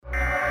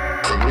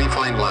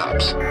time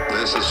lapse.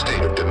 This is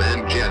State of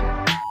Demand Gen.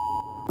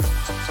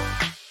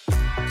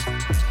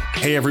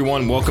 Hey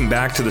everyone, welcome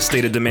back to the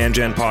State of Demand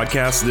Gen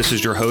podcast. This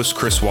is your host,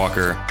 Chris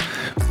Walker.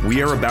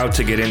 We are about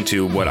to get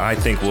into what I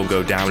think will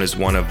go down as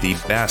one of the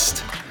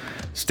best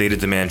State of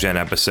Demand Gen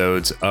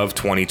episodes of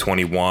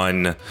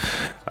 2021.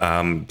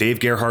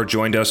 Dave Gerhardt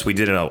joined us. We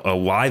did a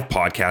live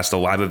podcast, a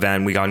live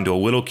event. We got into a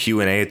little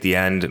Q&A at the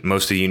end.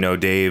 Most of you know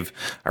Dave.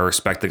 I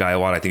respect the guy a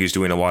lot. I think he's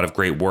doing a lot of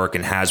great work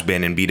and has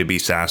been in B2B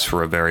SaaS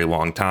for a very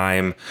long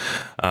time.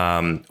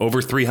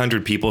 Over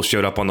 300 people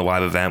showed up on the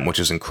live event, which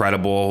is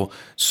incredible.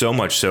 So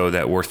much so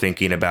that we're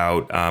thinking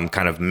about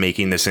kind of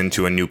making this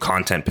into a new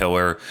content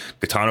pillar.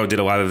 Gaetano did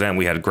a live event.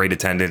 We had great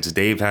attendance.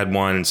 Dave had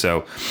one.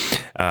 So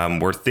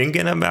we're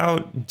thinking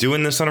about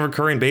doing this on a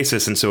recurring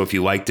basis. And so if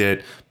you liked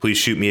it, please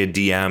shoot me a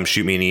DM,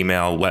 shoot me an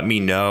email. Let me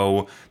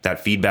know. That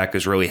feedback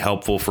is really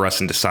helpful for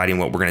us in deciding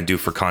what we're going to do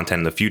for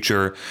content in the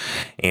future.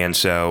 And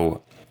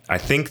so I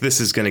think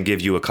this is going to give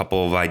you a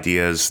couple of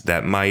ideas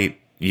that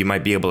you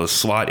might be able to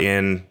slot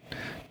in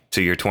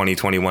to your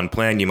 2021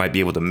 plan. You might be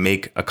able to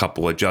make a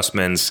couple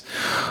adjustments,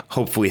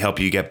 hopefully help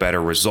you get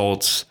better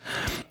results.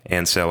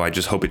 And so I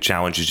just hope it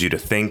challenges you to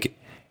think.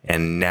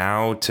 And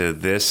now to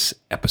this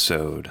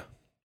episode.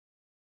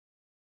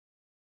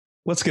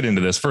 Let's get into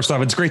this. First off,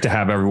 it's great to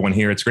have everyone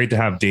here. It's great to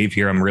have Dave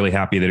here. I'm really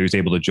happy that he was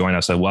able to join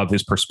us. I love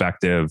his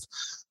perspective.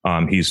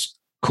 He's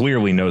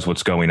clearly knows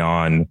what's going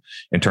on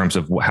in terms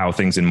of how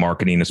things in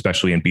marketing,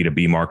 especially in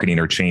B2B marketing,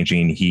 are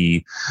changing.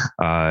 He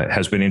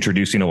has been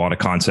introducing a lot of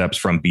concepts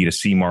from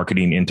B2C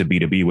marketing into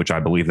B2B, which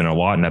I believe in a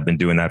lot, and I've been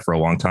doing that for a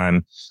long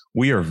time.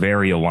 We are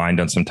very aligned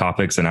on some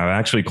topics, and I'm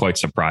actually quite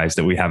surprised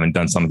that we haven't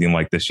done something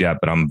like this yet,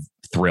 but I'm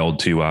thrilled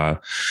to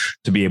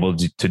be able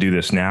to do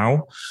this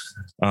now.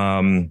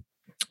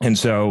 And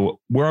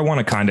so where I want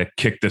to kind of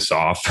kick this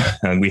off,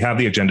 and we have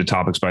the agenda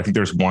topics, but I think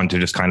there's one to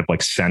just kind of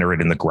like center it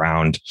in the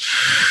ground,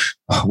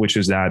 which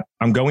is that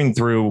I'm going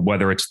through,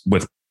 whether it's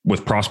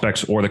with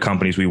prospects or the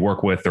companies we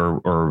work with,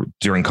 or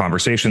during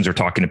conversations or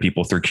talking to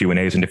people through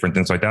Q&As and different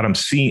things like that,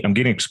 I'm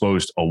getting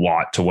exposed a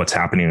lot to what's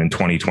happening in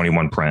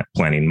 2021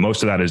 planning.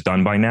 Most of that is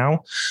done by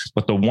now,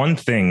 but the one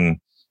thing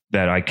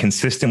that I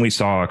consistently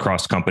saw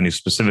across companies,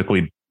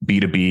 specifically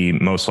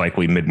B2B, most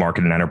likely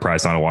mid-market and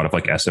enterprise, not a lot of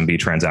like SMB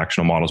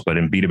transactional models, but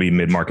in B2B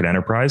mid-market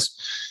enterprise,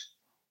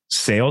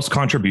 sales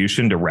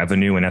contribution to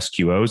revenue and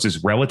SQOs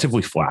is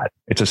relatively flat.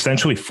 It's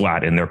essentially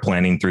flat in their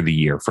planning through the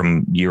year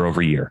from year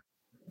over year.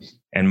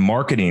 And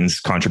marketing's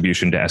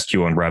contribution to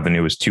SQO and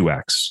revenue is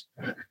 2x.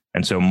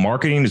 And so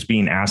marketing is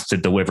being asked to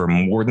deliver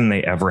more than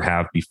they ever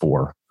have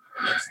before.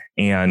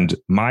 And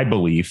my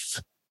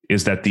belief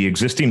is that the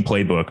existing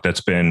playbook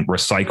that's been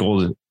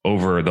recycled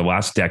over the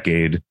last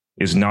decade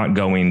is not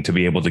going to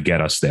be able to get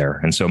us there.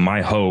 And so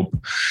my hope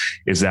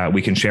is that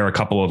we can share a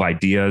couple of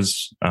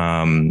ideas,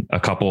 a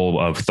couple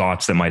of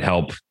thoughts that might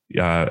help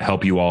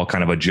you all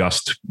kind of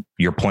adjust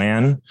your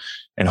plan,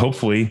 and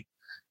hopefully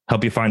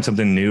help you find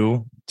something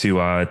new to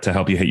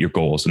help you hit your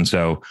goals. And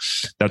so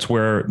that's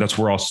where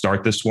I'll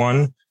start this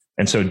one.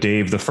 And so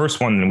Dave, the first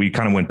one, and we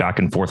kind of went back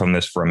and forth on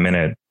this for a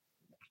minute,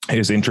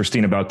 is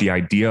interesting about the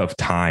idea of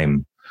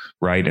time.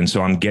 Right. And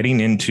so I'm getting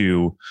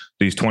into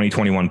these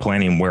 2021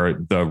 planning where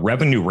the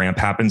revenue ramp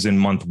happens in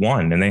month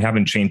one, and they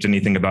haven't changed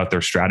anything about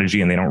their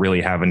strategy, and they don't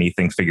really have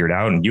anything figured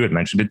out. And you had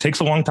mentioned it takes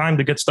a long time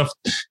to get stuff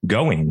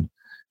going.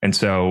 And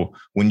so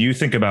when you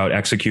think about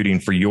executing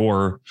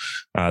for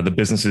the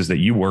businesses that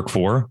you work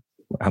for,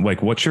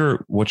 like what's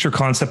your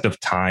concept of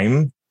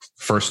time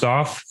first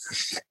off?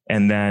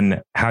 And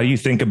then how do you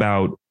think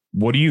about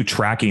what are you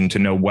tracking to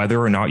know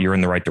whether or not you're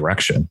in the right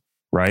direction?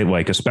 Right?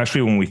 Like,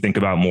 especially when we think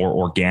about more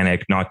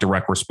organic, not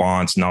direct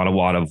response, not a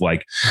lot of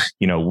like,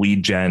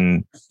 lead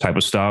gen type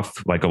of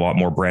stuff, like a lot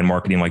more brand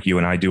marketing, like you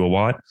and I do a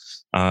lot.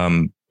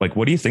 Like,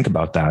 what do you think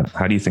about that?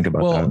 How do you think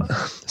about that?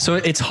 So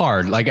it's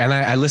hard. Like, and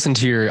I listened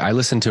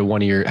to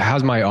one of your,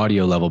 how's my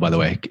audio level, by the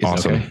way?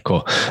 Awesome. Okay,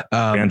 cool.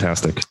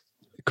 Fantastic.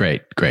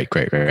 Great.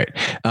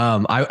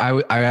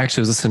 I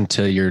actually was listening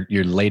to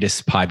your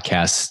latest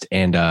podcast,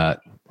 and,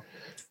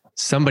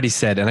 somebody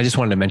said, and I just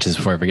wanted to mention this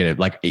before I forget it.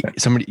 Like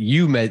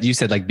you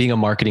said, like being a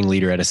marketing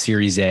leader at a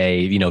Series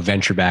A,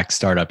 venture-backed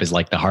startup is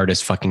like the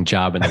hardest fucking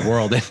job in the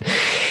world,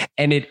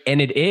 and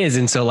it is.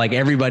 And so, like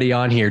everybody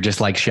on here,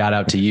 just like shout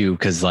out to you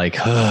because like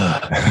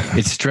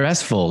it's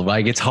stressful.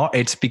 Like it's hard.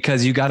 It's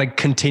because you got to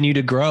continue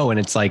to grow, and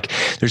it's like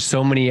there's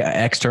so many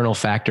external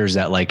factors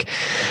that like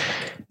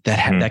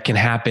that can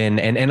happen.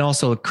 And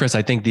also, Chris,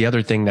 I think the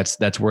other thing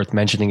that's worth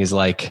mentioning is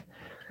like,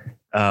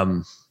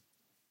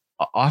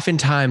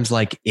 oftentimes,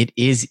 like it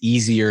is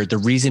easier. The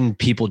reason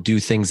people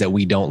do things that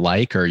we don't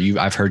like, or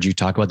I've heard you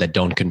talk about that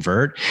don't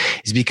convert,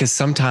 is because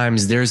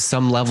sometimes there's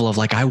some level of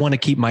like, I want to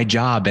keep my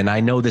job, and I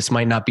know this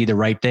might not be the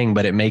right thing,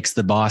 but it makes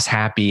the boss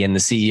happy and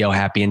the CEO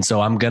happy. And so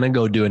I'm going to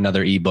go do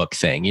another ebook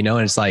thing, and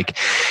it's like,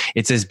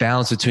 it's this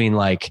balance between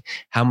like,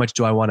 how much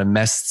do I want to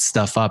mess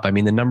stuff up? I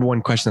mean, the number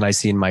one question that I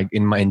see in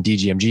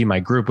DGMG,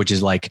 my group, which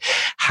is like,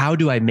 how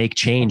do I make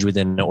change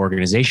within an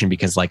organization?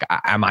 Because like,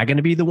 am I going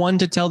to be the one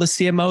to tell the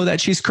CMO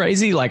that she's crazy?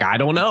 crazy? Like, I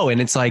don't know.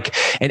 And it's like,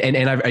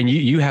 and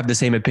you have the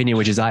same opinion,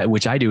 which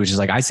I do, which is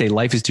like, I say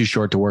life is too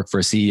short to work for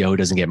a CEO who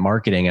doesn't get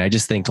marketing. And I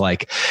just think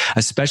like,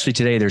 especially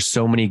today, there's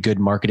so many good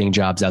marketing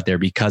jobs out there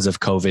because of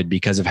COVID,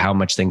 because of how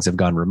much things have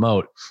gone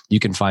remote. You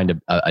can find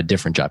a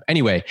different job.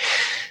 Anyway,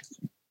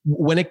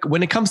 when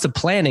it comes to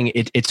planning,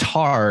 it's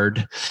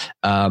hard.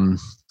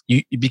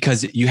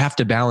 Because you have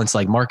to balance,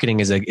 like marketing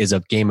is a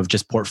game of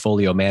just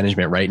portfolio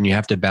management, right? And you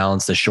have to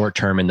balance the short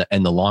term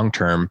and the long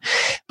term.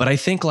 But I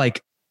think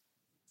like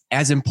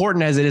as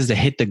important as it is to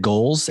hit the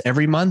goals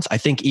every month, I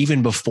think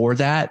even before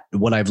that,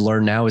 what I've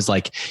learned now is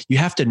like, you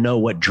have to know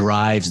what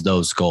drives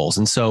those goals.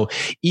 And so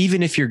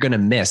even if you're going to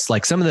miss,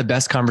 like some of the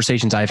best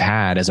conversations I've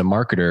had as a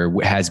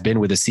marketer has been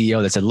with a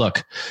CEO that said,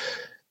 look,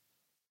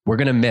 we're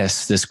going to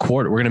miss this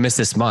quarter. We're going to miss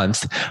this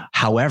month.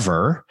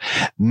 However,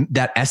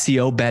 that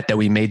SEO bet that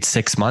we made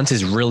 6 months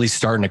is really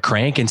starting to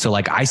crank. And so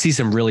like, I see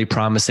some really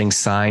promising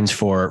signs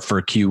for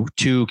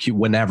Q2,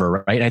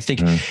 whenever, right? And I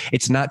think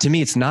it's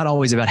not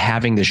always about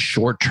having the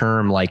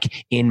short-term,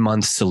 like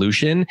in-month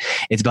solution.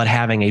 It's about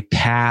having a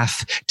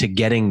path to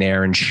getting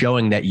there and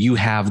showing that you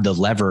have the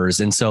levers.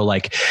 And so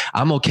like,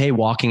 I'm okay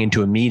walking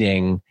into a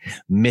meeting,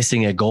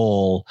 missing a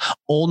goal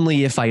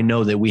only if I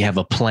know that we have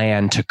a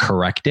plan to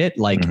correct it.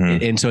 Like,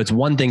 and so it's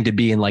one thing to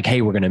be in like,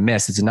 hey, we're going to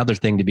miss. It's another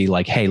thing to be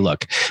like, hey,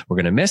 look, we're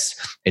going to miss.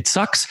 It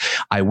sucks.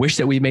 I wish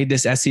that we made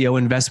this SEO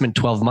investment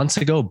 12 months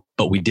ago,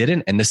 but we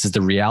didn't. And this is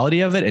the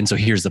reality of it. And so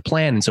here's the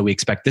plan. And so we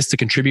expect this to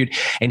contribute.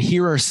 And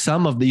here are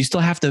some of the, you still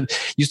have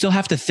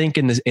to think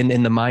in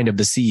the mind of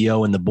the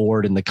CEO and the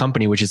board and the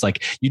company, which is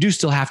like, you do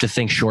still have to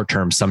think short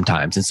term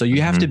sometimes. And so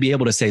you have to be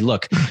able to say,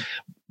 look,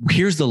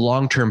 here's the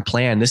long-term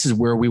plan. This is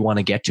where we want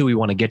to get to. We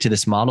want to get to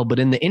this model, but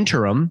in the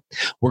interim,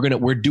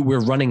 we're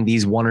running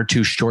these 1 or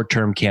 2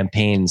 short-term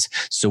campaigns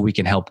so we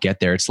can help get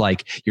there. It's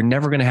like, you're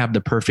never going to have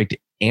the perfect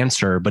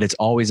answer, but it's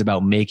always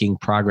about making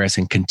progress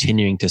and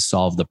continuing to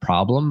solve the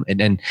problem.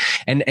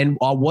 And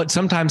what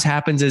sometimes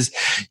happens is,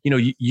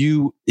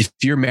 you if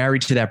you're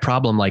married to that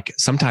problem, like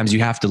sometimes you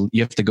have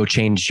to go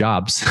change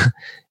jobs.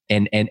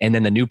 And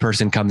then the new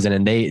person comes in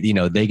and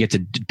they get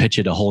to pitch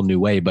it a whole new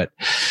way, but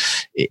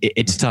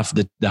it's tough.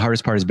 The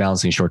hardest part is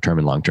balancing short-term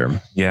and long-term.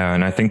 Yeah.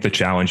 And I think the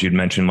challenge you'd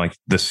mentioned, like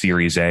the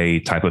Series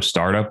A type of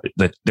startup,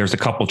 that there's a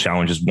couple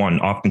challenges. One,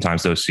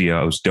 oftentimes those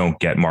CEOs don't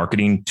get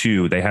marketing.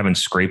 2, they haven't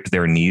scraped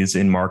their knees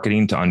in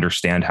marketing to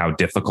understand how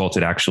difficult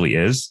it actually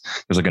is.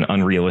 There's like an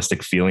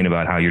unrealistic feeling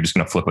about how you're just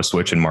going to flip a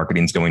switch and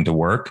marketing's going to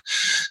work.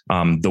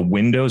 The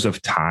windows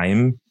of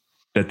time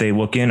that they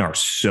look in are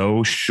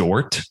so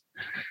short.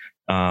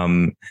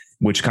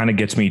 Which kind of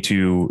gets me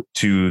to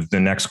the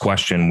next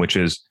question, which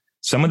is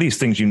some of these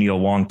things you need a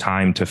long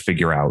time to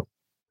figure out,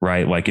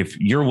 right? Like if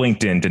your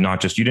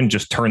LinkedIn you didn't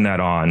just turn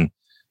that on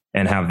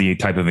and have the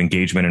type of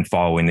engagement and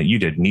following that you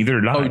did. Neither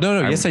did I. Oh,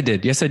 no. Yes, I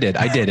did.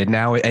 I did. And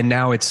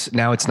now it's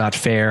not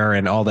fair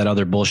and all that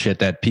other bullshit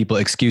that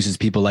excuses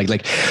people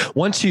like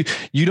once you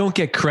don't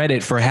get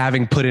credit for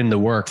having put in the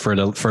work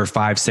for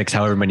 5, 6,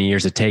 however many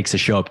years it takes to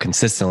show up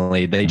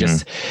consistently. They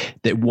just,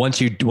 that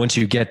once you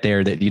get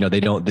there, that, they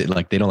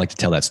don't like to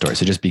tell that story.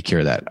 So just be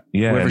clear that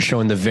whoever's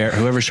showing the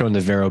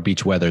Vero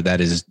Beach weather,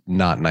 that is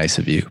not nice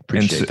of you.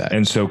 Appreciate that.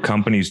 And so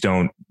companies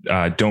don't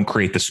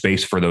create the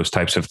space for those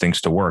types of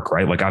things to work,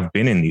 right? Like I've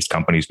been in these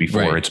companies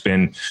before. Right. It's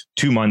been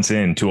 2 months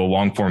into a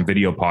long form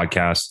video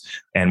podcast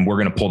and we're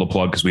going to pull the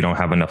plug because we don't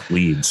have enough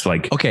leads.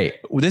 Like, okay,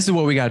 well, this is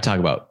what we got to talk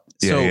about.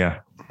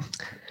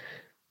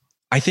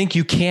 I think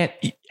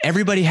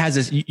everybody has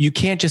this, you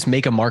can't just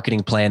make a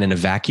marketing plan in a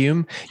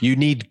vacuum. You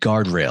need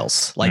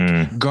guardrails. Like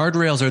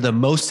guardrails are the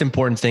most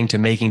important thing to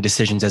making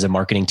decisions as a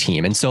marketing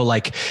team. And so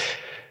like,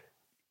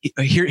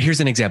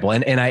 here's an example.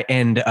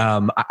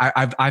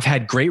 I've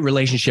had great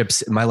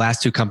relationships in my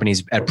last 2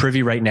 companies at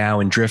Privy right now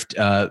and Drift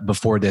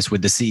before this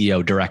with the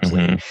CEO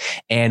directly.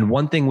 And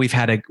one thing we've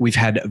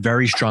had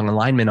very strong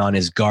alignment on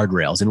is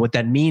guardrails. And what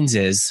that means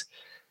is,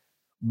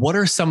 what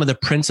are some of the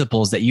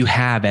principles that you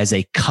have as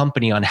a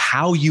company on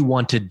how you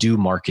want to do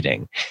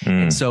marketing?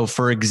 And so,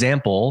 for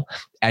example,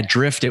 at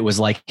Drift, it was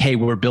like, hey,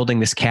 we're building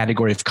this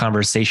category of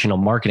conversational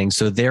marketing.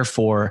 So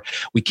therefore,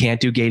 we can't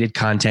do gated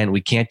content.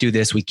 We can't do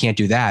this. We can't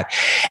do that.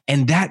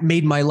 And that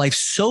made my life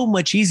so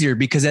much easier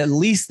because at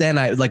least then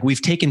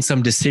we've taken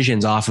some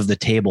decisions off of the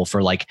table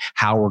for like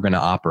how we're going to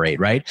operate,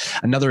 right?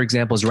 Another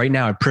example is right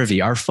now at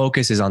Privy, our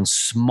focus is on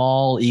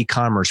small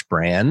e-commerce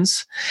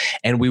brands.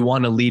 And we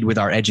want to lead with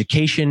our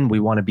education. We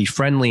want to be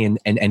friendly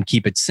and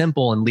keep it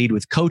simple and lead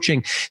with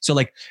coaching. So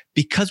like,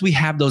 because we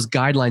have those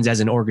guidelines as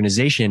an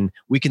organization,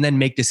 we can then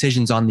make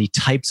decisions on the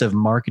types of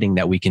marketing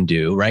that we can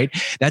do, right?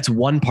 That's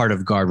one part of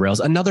guardrails.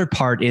 Another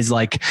part is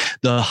like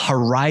the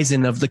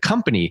horizon of the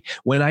company.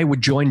 When I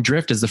would join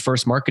Drift as the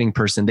first marketing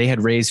person, they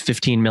had raised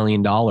 $15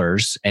 million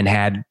and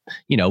had,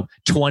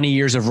 20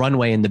 years of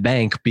runway in the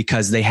bank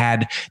because they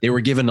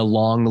were given a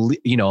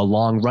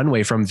long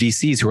runway from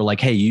VCs who were like,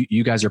 hey,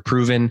 you guys are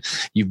proven,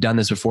 you've done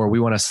this before.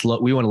 We want to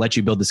let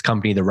you build this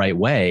company the right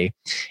way.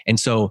 And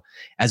so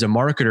as a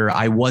marketer,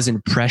 I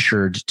wasn't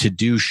pressured to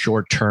do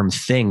short-term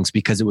things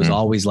because it was all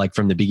always like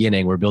from the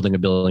beginning, we're building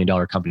 $1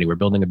 billion company. We're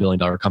building $1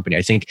 billion company.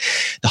 I think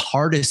the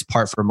hardest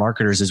part for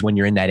marketers is when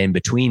you're in that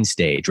in-between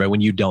stage, right?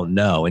 When you don't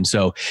know. And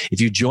so if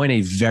you join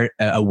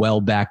a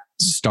well-backed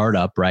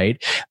startup,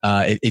 right?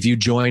 If you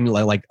join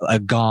like a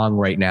Gong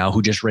right now,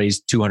 who just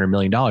raised $200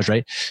 million,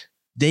 right?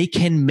 They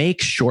can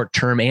make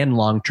short-term and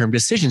long-term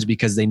decisions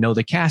because they know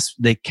the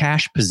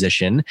cash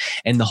position,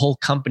 and the whole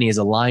company is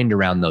aligned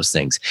around those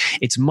things.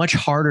 It's much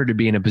harder to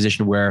be in a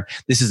position where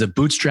this is a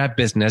bootstrap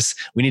business.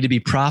 We need to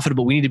be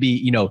profitable. We need to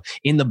be,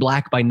 in the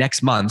black by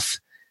next month.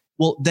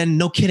 Well, then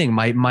no kidding,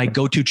 my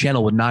go-to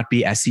channel would not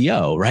be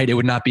SEO, right? It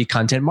would not be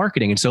content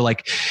marketing. And so or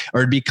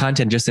it'd be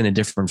content just in a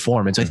different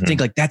form. And so I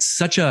think that's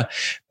such an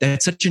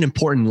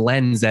important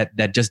lens that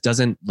just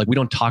doesn't, we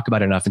don't talk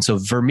about enough. And so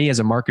for me as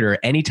a marketer,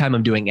 anytime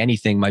I'm doing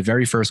anything, my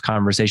very first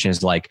conversation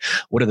is like,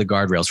 what are the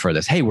guardrails for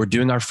this? Hey, we're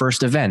doing our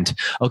first event.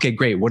 Okay,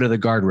 great. What are the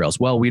guardrails?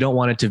 Well, we don't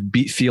want it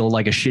to feel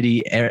like a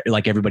shitty,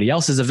 like everybody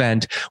else's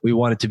event. We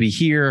want it to be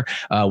here.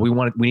 We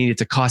need it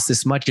to cost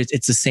this much.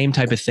 It's the same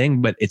type of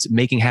thing, but it's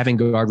having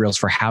guardrails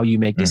for how you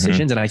make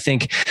decisions. And I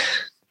think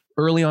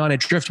early on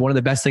at Drift, one of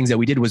the best things that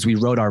we did was we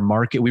wrote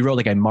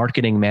like a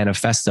marketing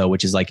manifesto,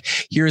 which is like,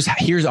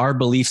 here's our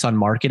beliefs on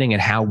marketing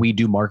and how we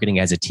do marketing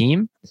as a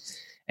team.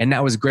 And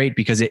that was great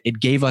because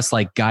it gave us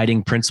like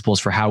guiding principles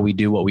for how we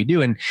do what we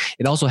do. And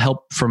it also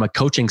helped from a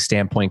coaching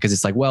standpoint, because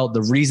it's like, well,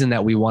 the reason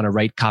that we want to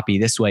write copy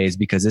this way is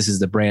because this is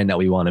the brand that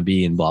we want to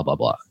be, and blah, blah,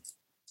 blah.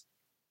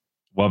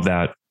 Love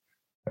that.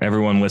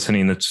 Everyone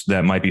listening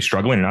that might be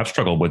struggling, and I've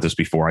struggled with this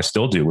before. I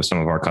still do with some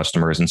of our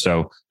customers. And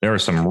so there are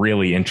some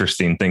really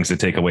interesting things to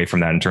take away from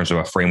that in terms of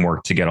a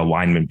framework to get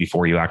alignment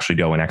before you actually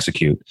go and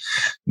execute.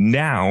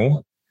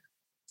 Now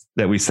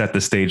that we set the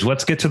stage,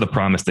 let's get to the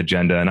promised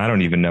agenda. And I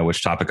don't even know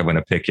which topic I'm going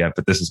to pick yet,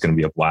 but this is going to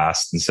be a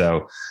blast. And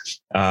so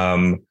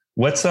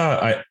let's,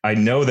 I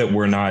know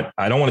that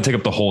I don't want to take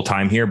up the whole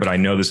time here, but I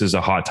know this is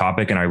a hot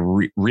topic, and I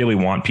really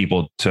want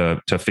people to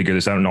figure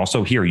this out and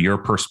also hear your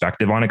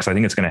perspective on it, because I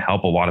think it's going to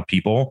help a lot of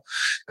people,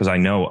 because I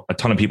know a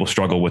ton of people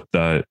struggle with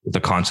the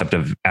concept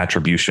of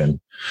attribution,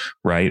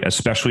 right?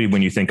 Especially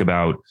when you think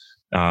about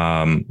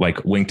like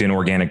LinkedIn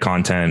organic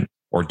content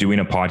or doing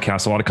a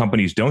podcast. A lot of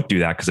companies don't do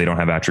that because they don't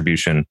have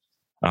attribution.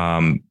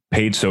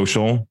 Paid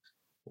social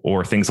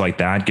or things like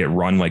that get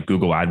run like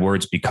Google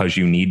AdWords because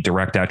you need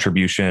direct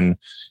attribution.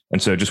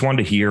 And so just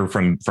wanted to hear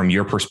from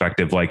your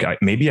perspective, like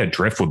maybe a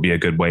Drift would be a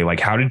good way. Like,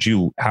 how did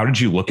you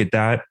look at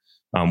that?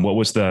 What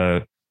was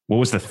the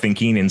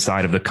thinking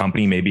inside of the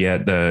company, maybe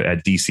at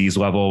DC's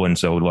level? And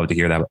so we'd love to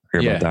hear about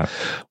that.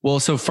 Well,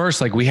 so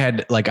first, I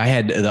had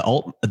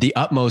the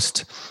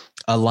utmost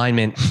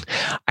alignment.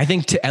 I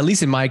think at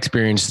least in my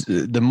experience,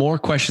 the more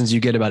questions you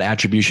get about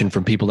attribution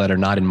from people that are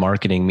not in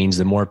marketing means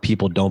the more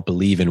people don't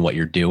believe in what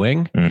you're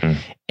doing. Mm-hmm.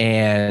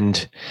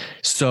 And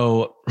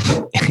so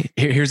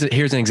here's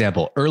an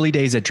example. Early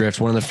days at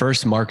Drift, one of the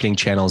first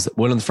channels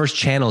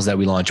that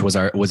we launched was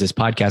this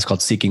podcast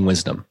called Seeking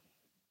Wisdom.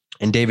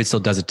 And David still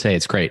does it today.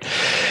 It's great.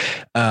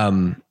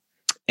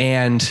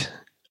 And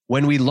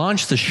when we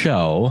launched the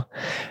show,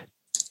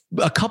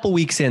 a couple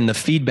weeks in, the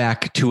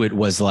feedback to it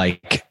was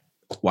like,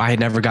 I had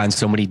never gotten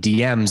so many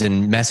DMs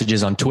and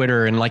messages on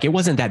Twitter. And it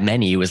wasn't that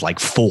many, it was like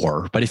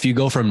 4. But if you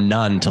go from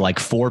none to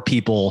 4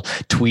 people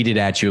tweeted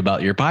at you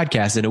about your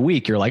podcast in a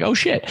week, you're like, oh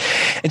shit.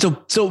 And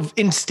so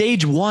in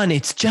stage 1,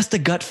 it's just a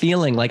gut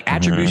feeling.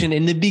 Attribution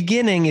in the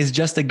beginning is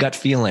just a gut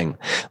feeling.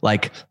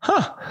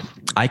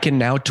 I can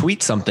now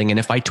tweet something. And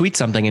if I tweet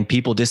something and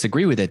people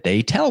disagree with it,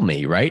 they tell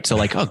me, right?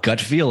 So gut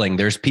feeling,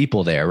 there's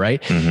people there,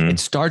 right? Mm-hmm. It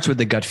starts with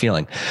the gut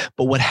feeling.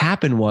 But what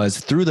happened was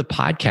through the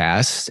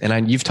podcast,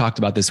 and you've talked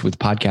about this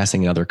with podcasting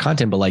and other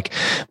content, but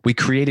we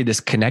created this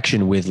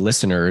connection with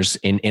listeners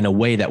in a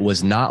way that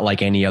was not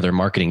like any other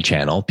marketing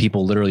channel.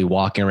 People literally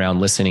walking around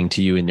listening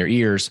to you in their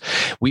ears.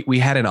 We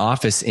had an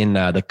office in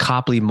the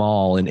Copley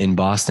Mall in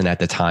Boston at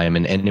the time.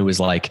 And it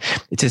was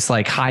it's this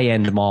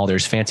high-end mall.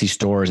 There's fancy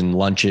stores and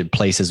lunch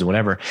places and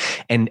whatever.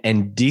 And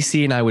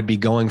DC and I would be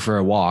going for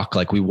a walk.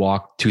 We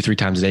walk 2-3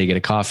 times a day, get a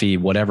coffee,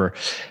 whatever.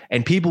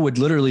 And people would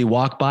literally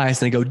walk by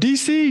us and they go,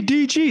 DC,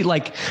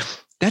 DG,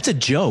 that's a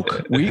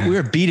joke. We're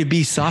a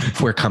B2B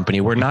software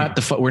company. We're not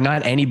we're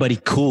not anybody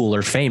cool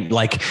or famous,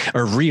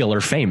 or real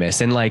or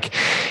famous. And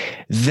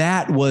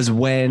that was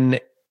when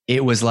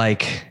it was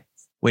wait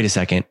a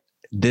second,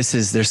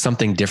 there's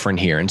something different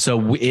here. And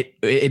so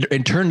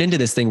it turned into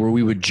this thing where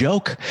we would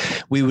joke.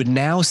 We would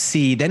now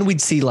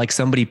we'd see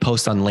somebody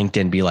post on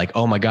LinkedIn, be like,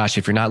 oh my gosh,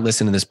 if you're not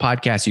listening to this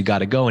podcast, you got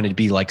to go. And it'd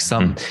be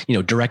some,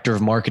 director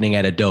of marketing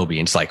at Adobe.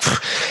 And it's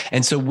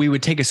and so we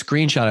would take a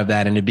screenshot of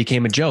that and it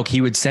became a joke. He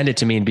would send it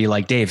to me and be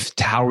like, Dave,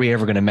 how are we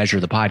ever going to measure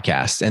the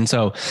podcast? And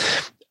so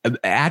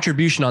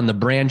attribution on the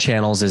brand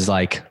channels is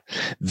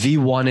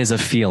V1 is a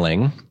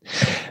feeling.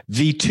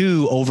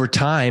 V2 over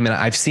time, and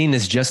I've seen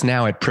this just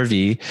now at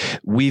Privy,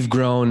 we've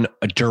grown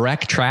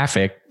direct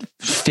traffic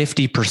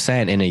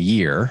 50% in a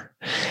year.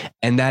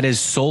 And that is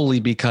solely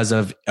because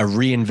of a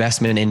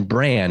reinvestment in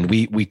brand.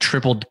 We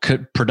tripled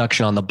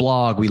production on the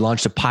blog. We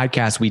launched a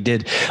podcast. We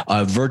did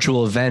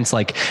virtual events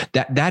like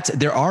that.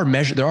 There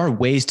are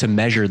ways to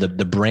measure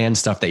the brand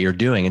stuff that you're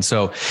doing. And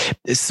so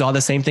saw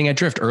the same thing at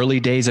Drift. Early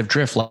days of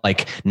Drift,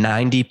 like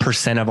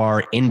 90%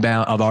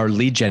 of our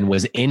lead gen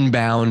was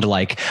inbound.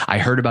 Like, I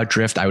heard about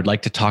Drift, I would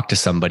like to talk to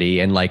somebody.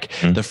 And like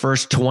the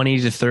first 20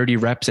 to 30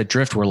 reps at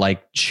Drift were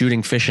like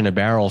shooting fish in a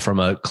barrel from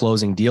a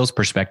closing deals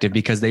perspective,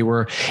 because they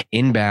were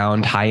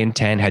inbound, high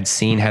intent,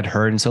 had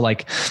heard. And so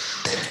like,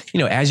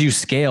 as you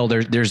scale,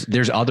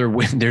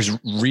 there's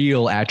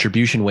real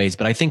attribution ways.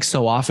 But I think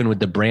so often with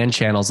the brand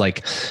channels,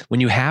 like when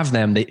you have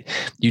them,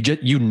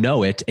 you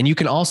know it. And you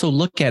can also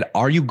look at,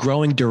 are you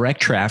growing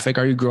direct traffic?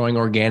 Are you growing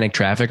organic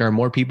traffic? Are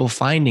more people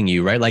finding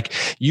you, right? Like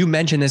you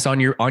mentioned this on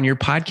your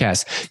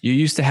podcast, you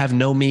used to have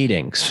no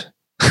meetings.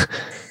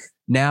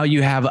 Now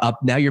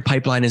now your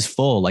pipeline is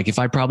full. Like if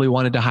I probably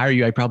wanted to hire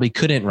you, I probably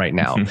couldn't right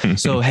now.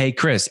 So, hey,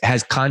 Chris,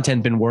 has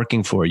content been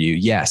working for you?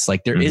 Yes.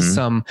 Like there is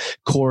some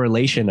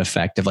correlation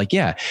effect of like,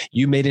 yeah,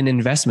 you made an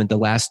investment the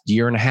last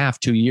year and a half,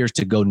 2 years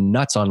to go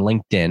nuts on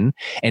LinkedIn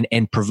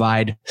and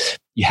provide,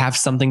 you have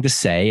something to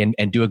say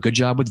and do a good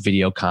job with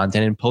video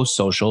content and post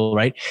social,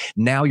 right?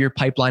 Now your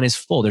pipeline is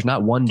full. There's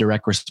not one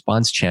direct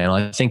response channel.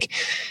 I think,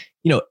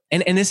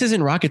 and this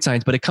isn't rocket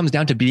science, but it comes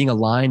down to being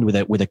aligned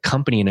with a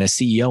company and a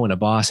CEO and a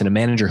boss and a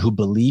manager who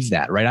believe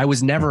that, right? I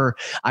was never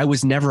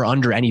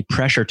under any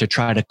pressure to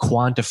try to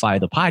quantify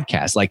the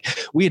podcast. Like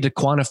we had to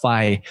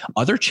quantify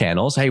other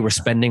channels. Hey, we're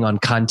spending on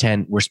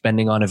content, we're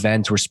spending on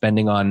events, we're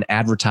spending on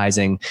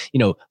advertising.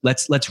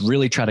 Let's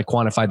really try to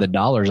quantify the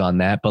dollars on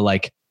that. But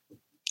like,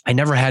 I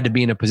never had to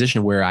be in a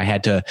position where I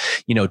had to,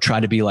 try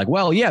to be like,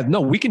 well, yeah, no,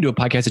 we can do a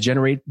podcast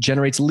that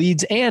generates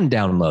leads and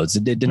downloads.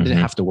 It didn't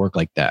have to work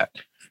like that.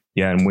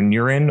 Yeah. And when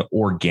you're in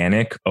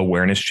organic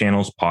awareness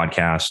channels,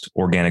 podcast,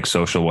 organic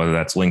social, whether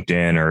that's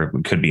LinkedIn or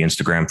it could be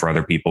Instagram for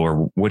other people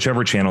or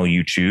whichever channel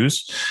you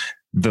choose,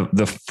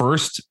 the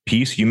first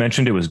piece you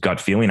mentioned, it was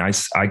gut feeling.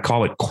 I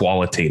call it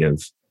qualitative.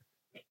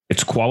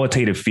 It's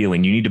qualitative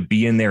feeling. You need to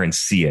be in there and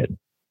see it.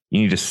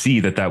 You need to see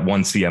that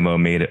one CMO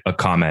made a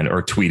comment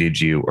or tweeted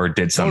you or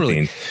did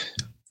something. Totally.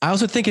 I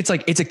also think it's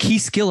a key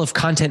skill of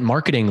content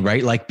marketing,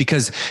 right? Like,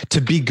 because to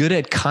be good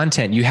at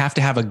content, you have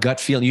to have a gut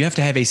feeling. You have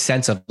to have a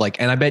sense of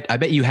like, and I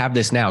bet you have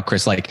this now,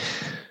 Chris, like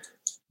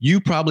you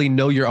probably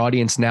know your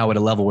audience now at a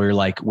level where you're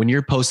like, when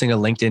you're posting a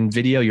LinkedIn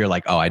video, you're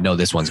like, oh, I know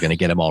this one's going to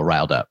get them all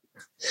riled up.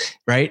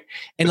 Right.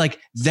 And like,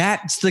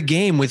 that's the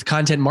game with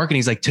content marketing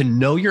is like to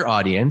know your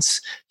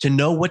audience, to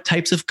know what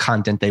types of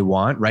content they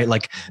want. Right.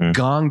 Like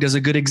Gong does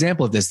a good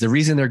example of this. The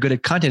reason they're good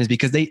at content is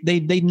because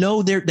they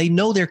know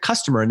their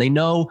customer and they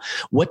know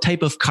what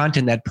type of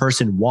content that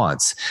person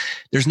wants.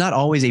 There's not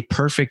always a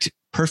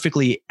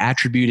perfectly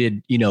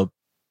attributed,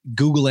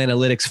 Google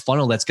Analytics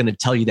funnel that's going to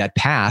tell you that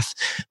path.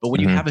 But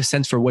when you have a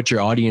sense for what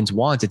your audience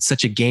wants, it's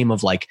such a game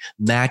of like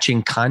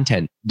matching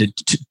content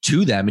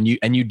to them.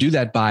 And you do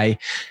that by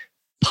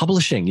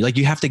publishing. Like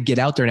you have to get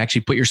out there and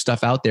actually put your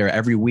stuff out there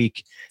every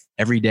week,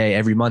 every day,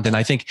 every month. And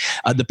I think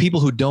the people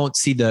who don't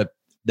see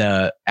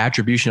the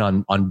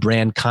attribution on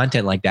brand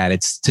content like that,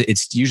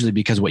 it's usually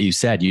because what you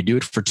said, you do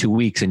it for 2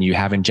 weeks and you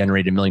haven't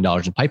generated $1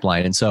 million in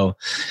pipeline. And so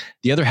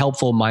the other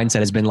helpful mindset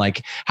has been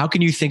like, how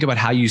can you think about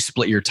how you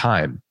split your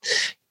time?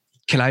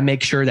 Can I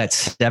make sure that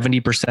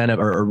 70% of,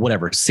 or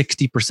whatever,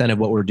 60% of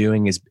what we're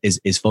doing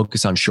is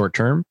focused on short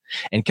term?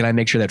 And can I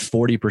make sure that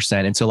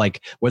 40%? And so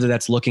like, whether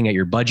that's looking at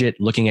your budget,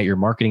 looking at your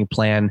marketing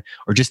plan,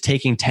 or just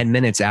taking 10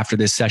 minutes after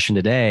this session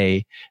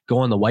today, go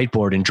on the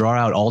whiteboard and draw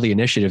out all the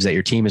initiatives that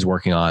your team is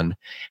working on.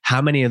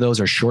 How many of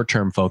those are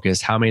short-term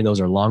focused? How many of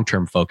those are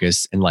long-term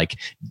focused? And like,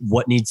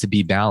 what needs to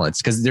be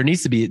balanced? Because there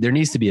needs to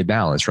be a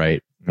balance,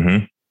 right?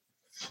 Mm-hmm.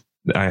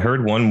 I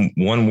heard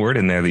one word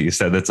in there that you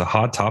said that's a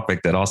hot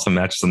topic that also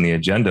matches on the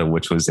agenda,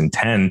 which was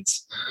intent.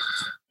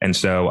 And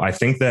so I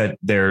think that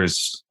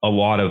there's a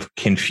lot of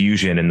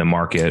confusion in the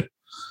market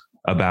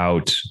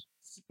about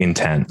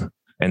intent.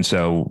 And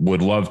so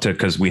would love to,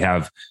 because we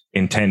have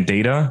intent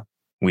data,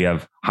 we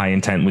have high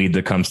intent lead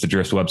that comes to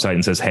Drift's website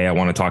and says, hey, I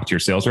want to talk to your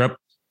sales rep.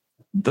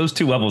 Those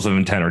two levels of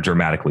intent are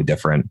dramatically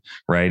different,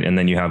 right? And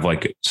then you have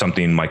like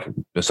something like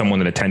someone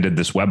that attended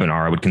this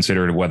webinar, I would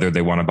consider whether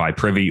they want to buy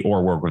Privy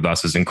or work with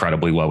us is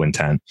incredibly low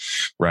intent,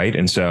 right?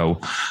 And so,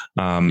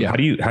 how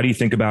do you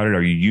think about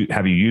it?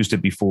 Have you used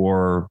it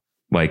before?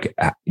 Like,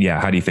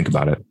 how do you think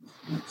about it?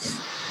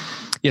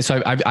 Yeah,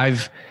 so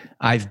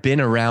I've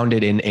been around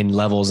it in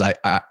levels.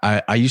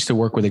 I used to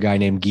work with a guy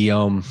named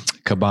Guillaume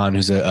Caban,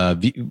 who's a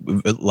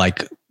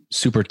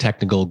super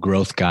technical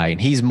growth guy.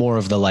 And he's more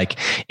of the like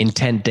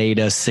intent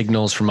data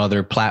signals from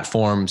other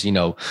platforms,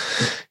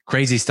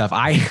 crazy stuff.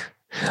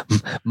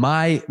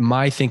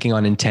 My thinking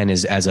on intent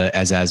is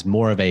as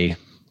more of a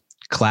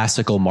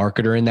classical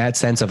marketer in that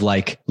sense of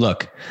like,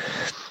 look,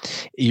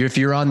 if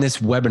you're on this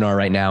webinar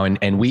right now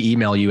and we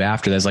email you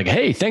after this, like,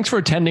 hey, thanks for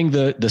attending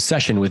the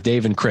session with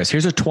Dave and Chris.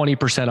 Here's a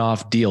 20%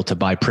 off deal to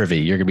buy Privy.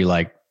 You're going to be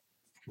like,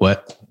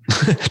 what?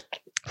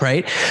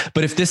 Right.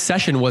 But if this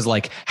session was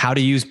like how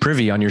to use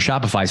Privy on your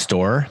Shopify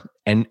store,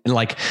 and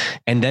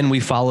then we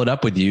followed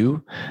up with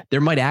you, there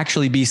might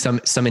actually be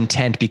some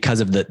intent because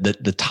of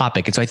the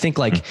topic. And so I think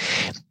like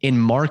in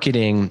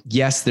marketing,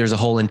 yes, there's a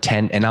whole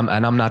intent, and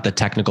I'm not the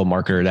technical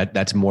marketer.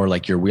 That's more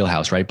like your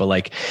wheelhouse, right? But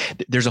like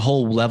there's a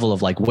whole level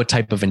of like what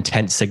type of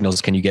intent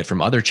signals can you get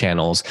from other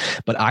channels?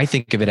 But I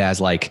think of it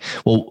as like,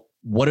 well,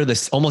 what are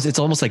it's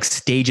almost like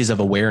stages of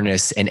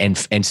awareness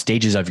and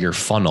stages of your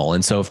funnel.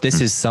 And so if this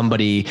is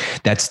somebody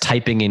that's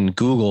typing in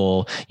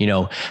Google, you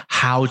know,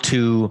 how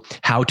to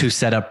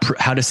set up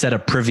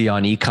Privy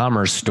on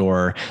e-commerce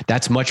store,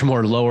 that's much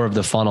more lower of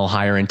the funnel,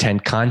 higher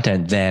intent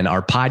content than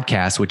our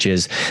podcast, which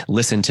is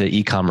listen to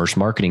e-commerce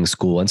marketing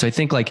school. And so I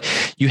think like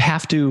you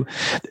have to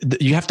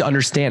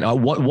understand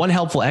one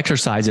helpful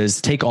exercise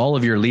is take all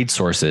of your lead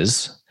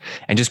sources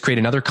and just create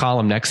another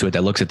column next to it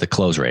that looks at the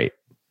close rate.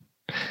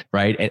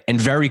 Right. And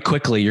very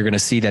quickly, you're going to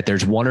see that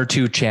there's one or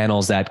two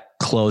channels that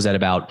close at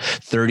about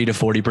 30 to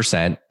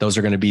 40%. Those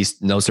are going to be,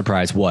 no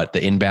surprise, the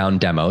inbound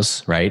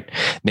demos, right?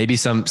 Maybe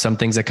some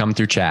things that come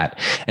through chat.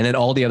 And then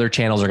all the other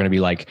channels are going to be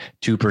like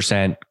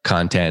 2%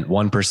 content,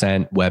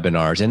 1%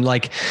 webinars. And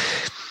like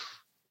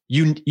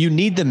you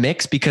need the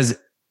mix because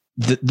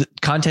the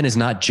content is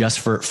not just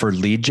for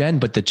lead gen,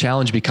 but the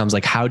challenge becomes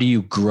like, how do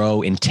you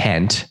grow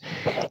intent?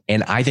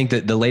 And I think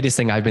that the latest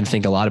thing I've been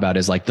thinking a lot about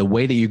is like the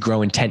way that you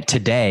grow intent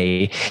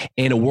today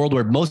in a world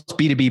where most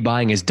B2B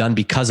buying is done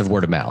because of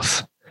word of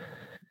mouth.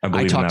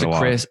 I talked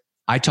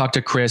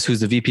to Chris, who's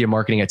the VP of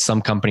marketing at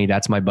some company.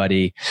 That's my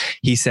buddy.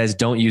 He says,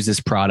 don't use this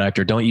product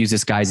or don't use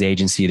this guy's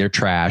agency. They're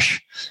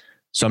trash.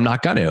 So I'm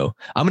not going to.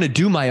 I'm going to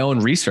do my own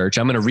research.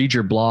 I'm going to read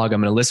your blog. I'm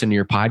going to listen to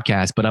your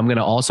podcast, but I'm going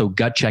to also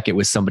gut check it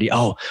with somebody.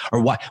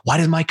 Why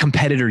does my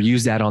competitor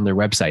use that on their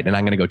website? And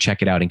I'm going to go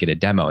check it out and get a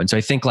demo. And so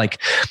I think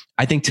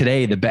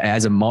today,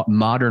 as a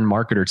modern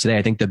marketer today,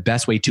 I think the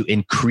best way to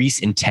increase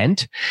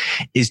intent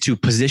is to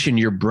position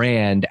your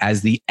brand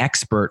as the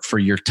expert for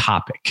your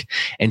topic.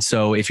 And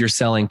so if you're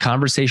selling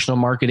conversational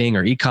marketing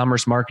or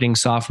e-commerce marketing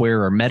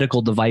software or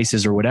medical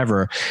devices or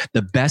whatever,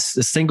 the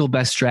single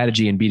best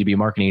strategy in B2B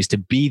marketing is to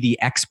be the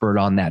expert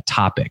on that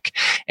topic.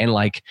 And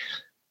like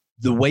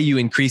the way you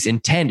increase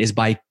intent is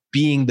by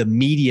being the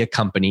media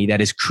company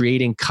that is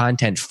creating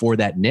content for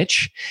that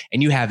niche.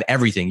 And you have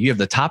everything. You have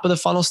the top of the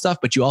funnel stuff,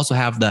 but you also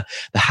have the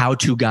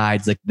how-to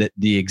guides, like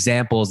the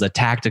examples, the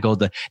tactical,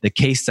 the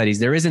case studies.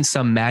 There isn't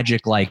some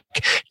magic like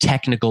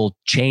technical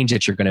change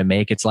that you're going to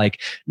make. It's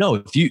like, no,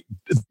 if you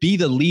be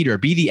the leader,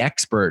 be the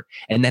expert,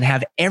 and then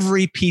have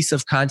every piece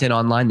of content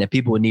online that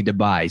people would need to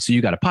buy. So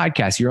you got a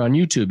podcast, you're on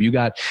YouTube, you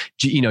got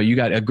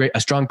a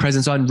strong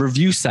presence on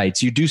review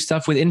sites, you do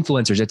stuff with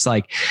influencers. It's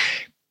like,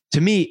 to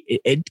me,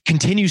 it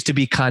continues to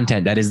be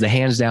content that is the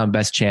hands down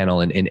best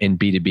channel in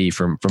B2B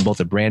from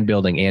both a brand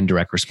building and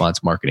direct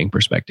response marketing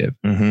perspective.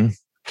 Mm-hmm.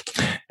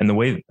 And the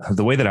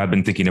way that I've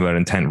been thinking about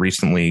intent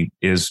recently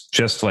is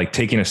just like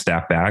taking a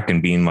step back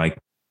and being like,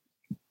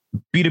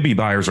 B2B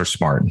buyers are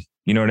smart.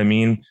 You know what I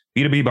mean?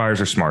 B2B buyers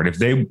are smart.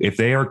 If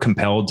they are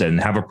compelled and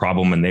have a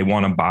problem and they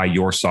want to buy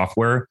your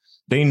software,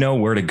 they know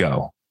where to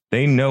go.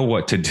 They know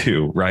what to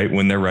do, right,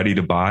 when they're ready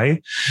to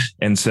buy.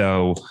 And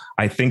so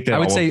I think that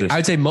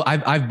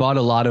I've bought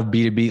a lot of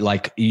B2B.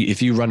 Like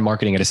if you run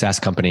marketing at a SaaS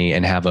company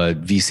and have a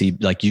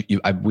VC, like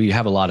we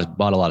have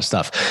bought a lot of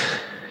stuff.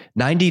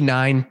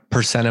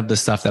 99% of the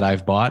stuff that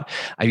I've bought,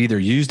 I've either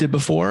used it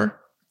before,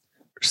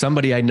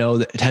 somebody I know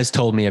that has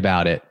told me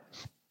about it.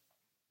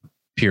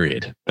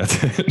 Period.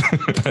 That's it.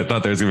 I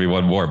thought there was gonna be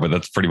one more, but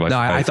that's pretty much. No,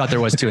 I thought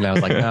there was two, and I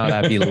was like, no,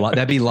 that'd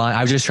be lying.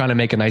 I was just trying to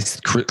make a nice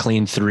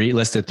clean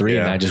list of three,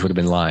 and I just would have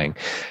been lying.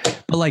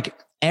 But like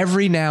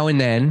every now and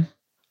then,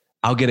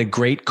 I'll get a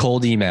great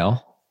cold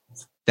email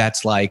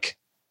that's like,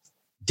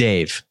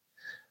 Dave,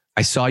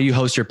 I saw you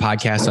host your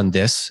podcast on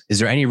this. Is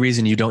there any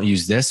reason you don't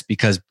use this?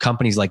 Because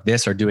companies like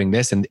this are doing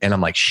this, and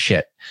I'm like,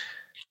 shit,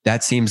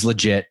 that seems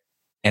legit.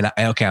 And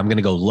I'm going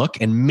to go look,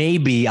 and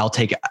maybe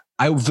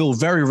I will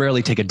very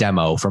rarely take a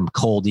demo from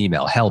cold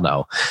email. Hell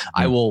no.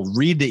 I will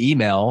read the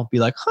email, be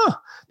like,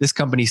 this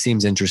company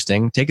seems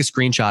interesting. Take a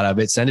screenshot of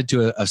it, send it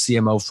to a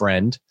CMO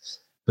friend,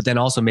 but then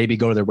also maybe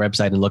go to their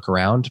website and look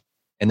around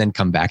and then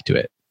come back to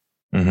it.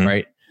 Mm-hmm.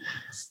 Right.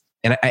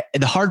 And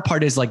the hard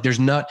part is like, there's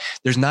not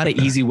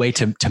an easy way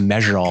to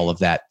measure all of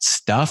that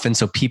stuff. And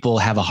so people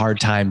have a hard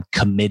time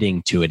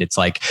committing to it. It's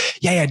like,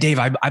 yeah, Dave,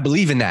 I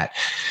believe in that,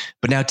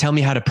 but now tell me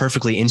how to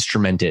perfectly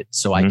instrument it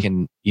so I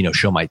can,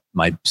 show my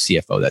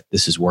CFO that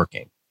this is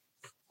working.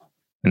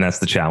 And that's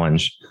the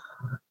challenge.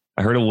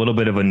 I heard a little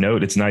bit of a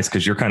note. It's nice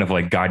because you're kind of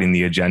like guiding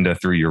the agenda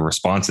through your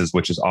responses,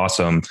 which is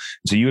awesome.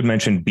 So you had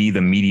mentioned be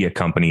the media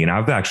company. And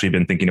I've actually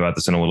been thinking about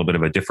this in a little bit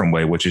of a different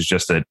way, which is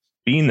just that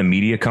being the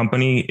media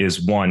company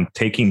is one,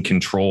 taking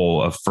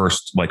control of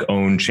first like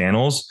own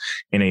channels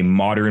in a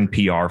modern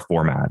PR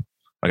format.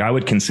 Like I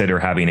would consider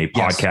having a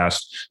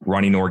podcast,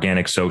 running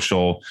organic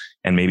social,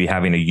 and maybe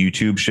having a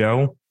YouTube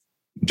show,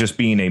 just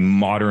being a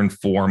modern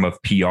form of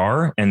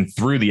PR. And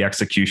through the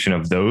execution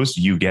of those,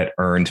 you get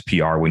earned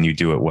PR when you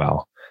do it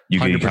well. You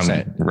 100%.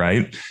 Become,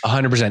 right?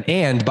 100%.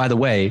 And by the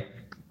way,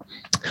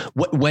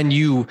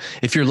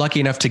 if you're lucky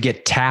enough to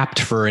get tapped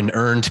for an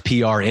earned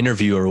PR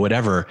interview or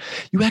whatever,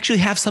 you actually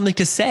have something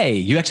to say.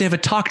 You actually have a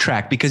talk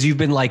track because you've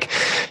been like,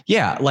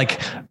 yeah,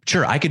 like,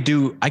 sure, I could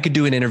do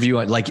an interview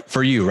like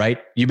for you, right?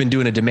 You've been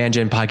doing a Demand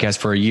Gen podcast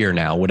for a year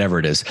now, whatever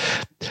it is.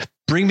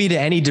 Bring me to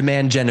any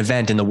Demand Gen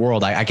event in the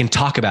world. I can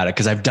talk about it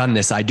because I've done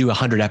this. I do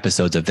 100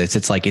 episodes of this.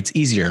 It's like, it's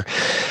easier.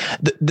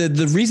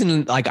 The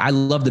reason like I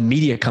love the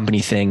media company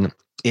thing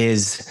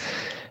is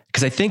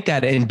because I think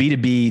that in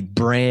B2B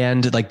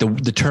brand, like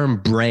the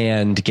term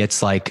brand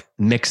gets like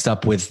mixed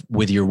up with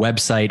your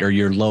website or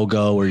your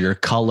logo or your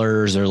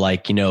colors or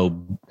like, you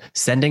know,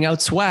 sending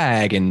out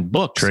swag and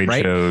books, trade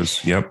right?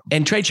 shows. Yep.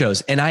 And trade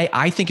shows. And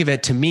I think of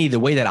it, to me, the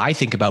way that I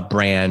think about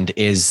brand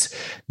is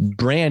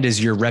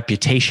your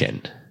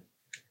reputation.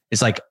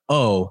 It's like,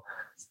 oh,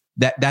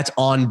 that's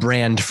on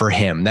brand for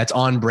him. That's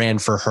on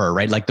brand for her,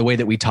 right? Like the way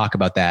that we talk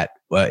about that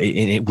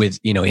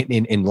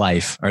in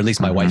life, or at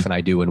least my wife and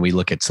I do when we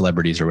look at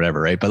celebrities or whatever,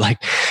 right? But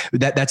like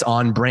that's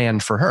on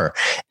brand for her.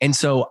 And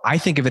so I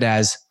think of it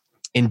as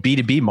in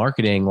B2B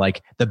marketing,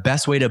 like the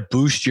best way to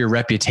boost your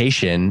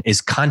reputation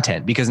is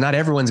content, because not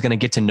everyone's going to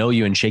get to know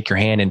you and shake your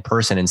hand in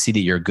person and see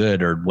that you're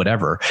good or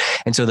whatever.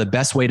 And so the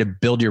best way to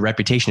build your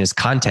reputation is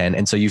content.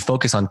 And so you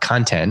focus on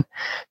content.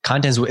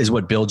 Content is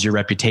what builds your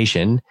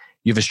reputation.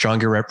 You have a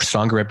stronger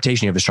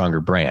reputation. You have a stronger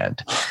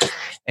brand.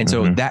 And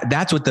so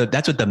that's what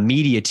the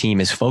media team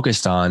is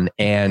focused on.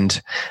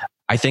 And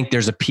I think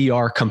there's a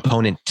PR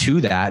component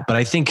to that, but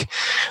I think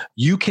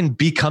you can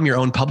become your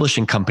own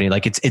publishing company.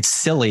 Like it's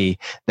silly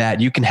that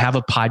you can have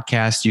a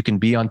podcast, you can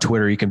be on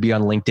Twitter, you can be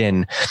on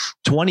LinkedIn.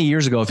 20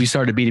 years ago, if you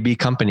started a B2B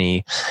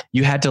company,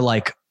 you had to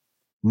like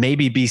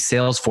maybe be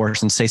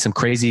Salesforce and say some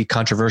crazy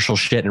controversial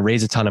shit and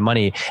raise a ton of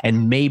money,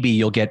 and maybe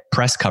you'll get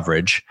press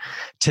coverage.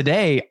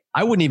 Today,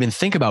 I wouldn't even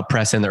think about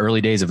press in the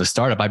early days of a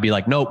startup. I'd be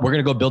like, nope, we're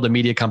going to go build a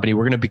media company.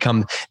 We're going to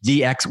become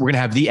we're going to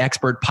have the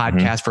expert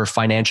podcast for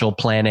financial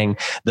planning,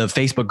 the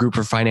Facebook group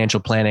for financial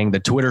planning, the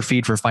Twitter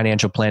feed for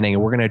financial planning.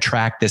 And we're going to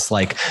attract this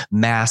like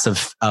mass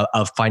of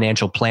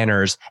financial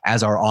planners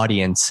as our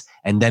audience.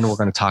 And then we're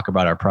going to talk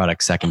about our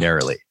product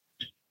secondarily.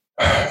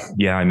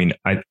 Yeah. I mean,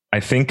 I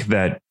think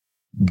that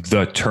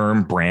the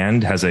term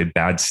brand has a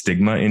bad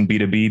stigma in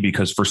B2B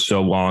because for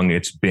so long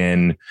it's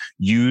been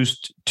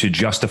used to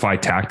justify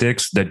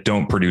tactics that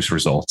don't produce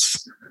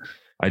results.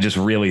 I just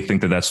really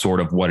think that that's sort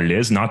of what it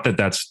is. Not that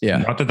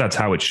that's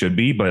how it should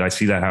be, but I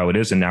see that how it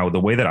is. And now the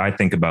way that I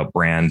think about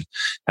brand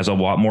has a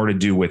lot more to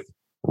do with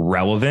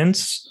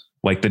relevance,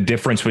 like the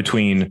difference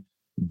between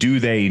do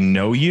they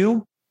know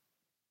you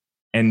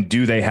and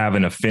do they have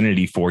an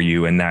affinity for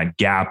you? And that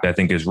gap, I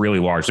think, is really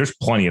large. There's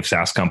plenty of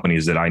SaaS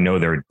companies that I know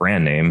their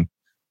brand name.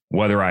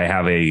 Whether I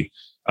have a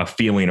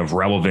feeling of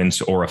relevance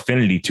or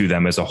affinity to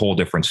them is a whole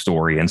different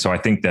story. And so I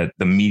think that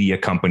the media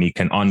company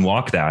can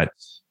unlock that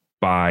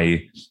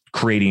by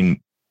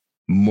creating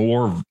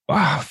more,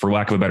 for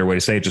lack of a better way to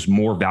say it, just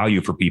more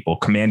value for people,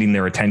 commanding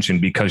their attention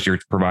because you're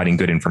providing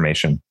good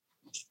information.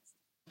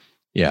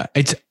 Yeah.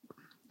 It's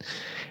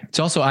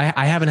also,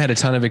 I haven't had a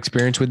ton of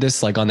experience with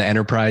this, like on the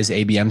enterprise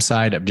ABM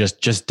side. I've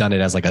just done it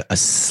as like a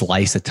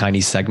slice, a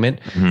tiny segment,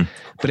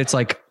 but it's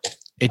like,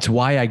 it's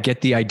why I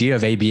get the idea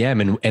of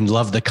ABM and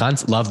love the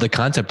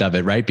concept of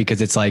it, right?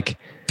 Because it's like,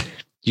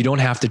 you don't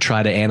have to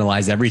try to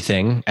analyze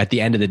everything. At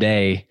the end of the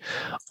day,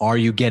 are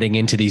you getting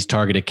into these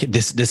targeted,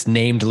 this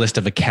named list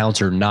of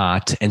accounts or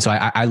not? And so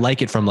I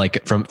like it from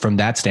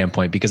that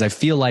standpoint, because I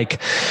feel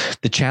like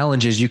the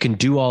challenge is you can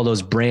do all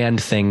those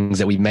brand things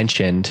that we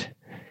mentioned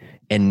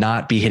and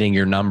not be hitting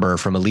your number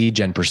from a lead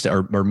gen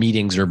or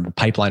meetings or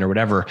pipeline or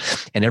whatever.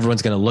 And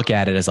everyone's going to look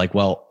at it as like,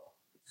 well,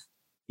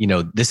 you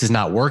know, this is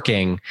not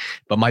working.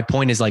 But my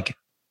point is like,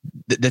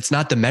 that's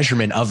not the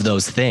measurement of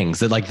those things.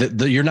 That like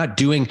you're not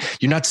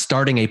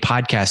starting a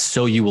podcast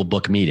so you will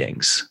book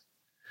meetings.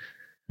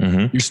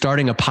 You're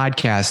starting a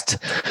podcast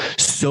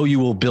so you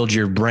will build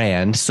your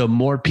brand, so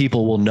more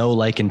people will know,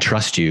 like, and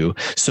trust you.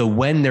 So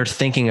when they're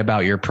thinking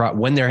about your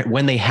when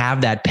they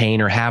have that pain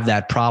or have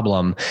that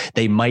problem,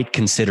 they might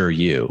consider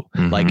you.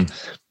 Like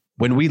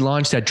when we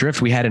launched at Drift,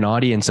 we had an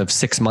audience of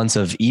 6 months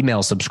of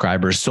email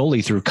subscribers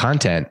solely through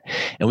content.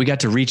 And we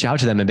got to reach out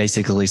to them and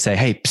basically say,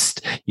 hey,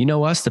 psst, you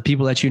know us, the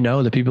people that you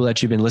know, the people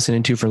that you've been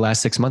listening to for the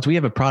last 6 months, we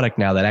have a product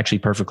now that actually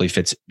perfectly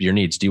fits your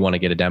needs. Do you want to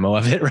get a demo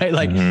of it? Right?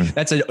 Like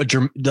that's a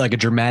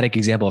dramatic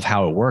example of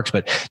how it works,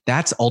 but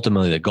that's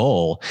ultimately the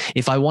goal.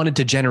 If I wanted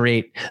to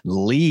generate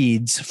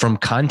leads from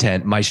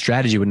content, my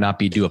strategy would not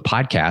be do a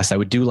podcast. I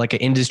would do like an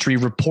industry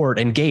report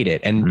and gate it.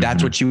 And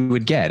that's what you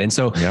would get. And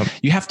so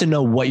you have to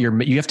know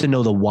you have to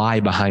know the why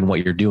behind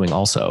what you're doing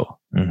also.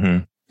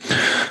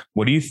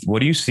 What do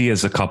you see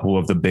as a couple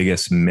of the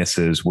biggest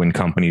misses when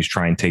companies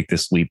try and take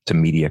this leap to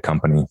media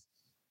company?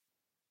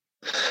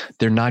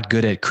 They're not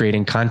good at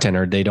creating content,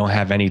 or they don't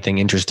have anything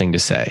interesting to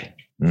say.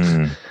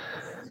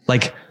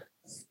 Like,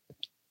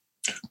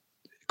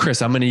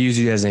 Chris, I'm going to use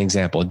you as an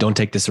example. Don't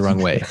take this the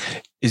wrong way.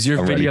 Is your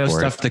I'm ready video for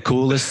stuff the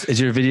coolest? Is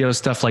your video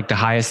stuff like the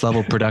highest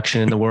level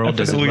production in the world?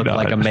 Does it Absolutely look not.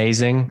 like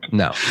amazing?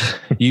 No.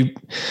 You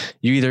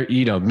either,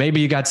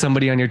 maybe you got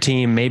somebody on your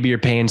team, maybe you're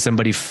paying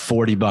somebody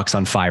 $40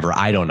 on Fiverr.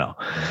 I don't know.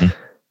 Mm-hmm.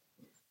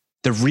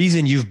 The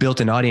reason you've built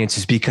an audience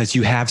is because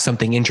you have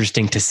something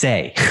interesting to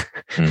say.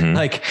 Mm-hmm.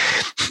 Like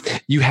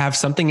you have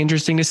something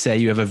interesting to say.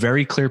 You have a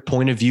very clear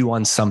point of view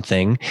on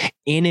something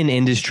in an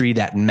industry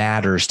that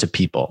matters to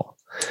people.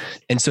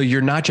 And so you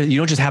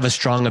don't just have a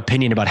strong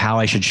opinion about how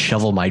I should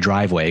shovel my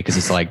driveway because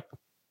it's like,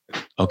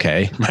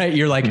 okay, right?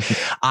 You're like,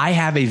 I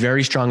have a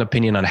very strong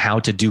opinion on how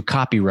to do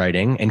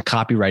copywriting, and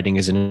copywriting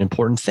is an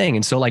important thing.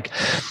 And so like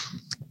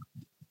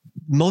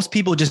most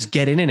people just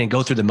get in it and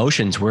go through the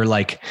motions where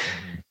like,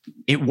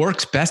 it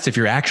works best if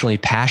you're actually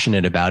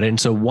passionate about it. And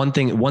so one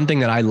thing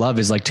that I love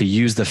is like to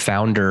use the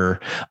founder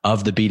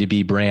of the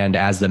B2B brand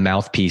as the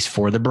mouthpiece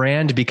for the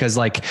brand, because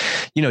like,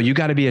 you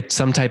got to be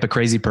some type of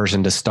crazy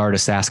person to start a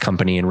SaaS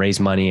company and raise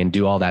money and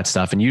do all that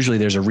stuff. And usually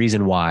there's a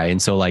reason why.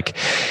 And so like,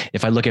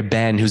 if I look at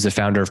Ben, who's the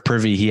founder of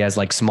Privy, he has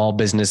like small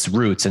business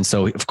roots. And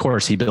so of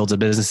course he builds a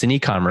business in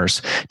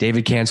e-commerce.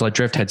 David Cancel at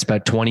Drift had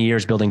spent 20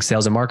 years building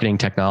sales and marketing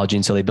technology.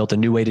 And so they built a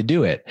new way to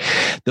do it.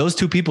 Those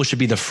two people should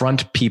be the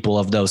front people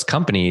of those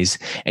companies.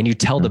 And you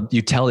tell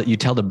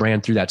the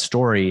brand through that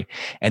story,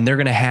 and they're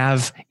going to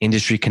have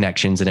industry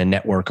connections and a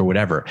network or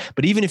whatever.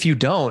 But even if you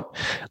don't,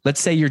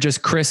 let's say you're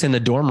just Chris in the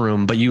dorm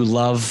room, but you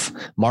love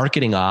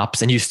marketing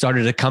ops and you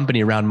started a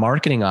company around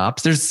marketing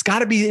ops, there's got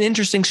to be an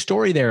interesting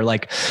story there.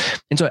 Like,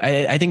 and so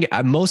I think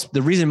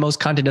the reason most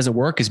content doesn't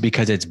work is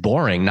because it's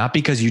boring, not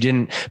because you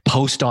didn't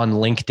post on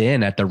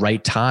LinkedIn at the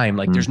right time.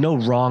 Like there's no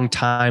wrong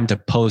time to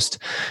post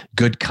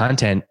good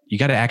content. You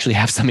got to actually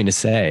have something to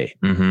say.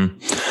 Mm-hmm.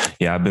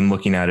 Yeah. I've been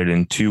looking at it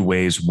in two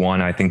ways. One,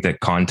 I think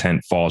that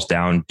content falls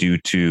down due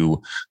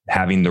to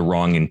having the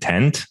wrong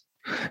intent,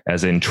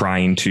 as in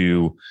trying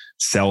to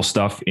sell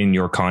stuff in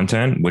your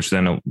content, which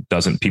then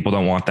people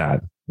don't want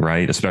that,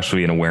 right?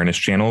 Especially in awareness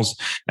channels.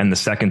 And the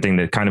second thing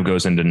that kind of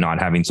goes into not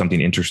having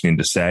something interesting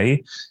to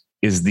say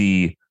is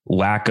the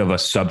lack of a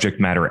subject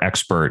matter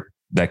expert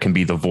that can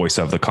be the voice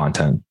of the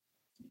content.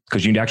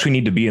 Because you actually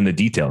need to be in the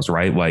details,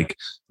 right? Like,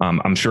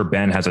 I'm sure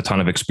Ben has a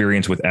ton of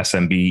experience with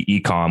SMB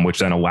e-com, which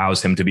then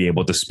allows him to be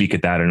able to speak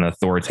at that at an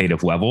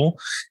authoritative level.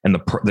 And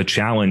the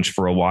challenge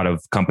for a lot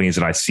of companies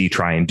that I see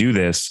try and do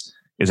this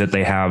is that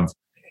they have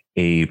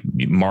a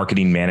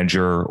marketing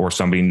manager or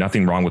somebody,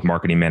 nothing wrong with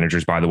marketing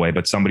managers, by the way,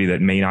 but somebody that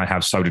may not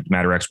have subject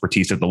matter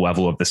expertise at the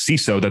level of the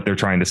CISO that they're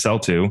trying to sell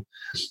to.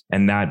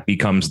 And that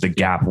becomes the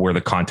gap where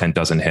the content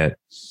doesn't hit.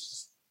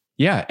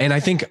 Yeah. And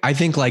I think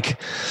like,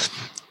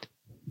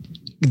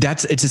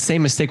 it's the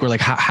same mistake where like,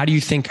 how do you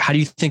think a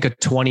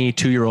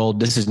 22-year-old,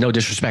 this is no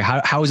disrespect,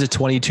 how is a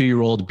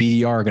 22-year-old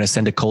BDR going to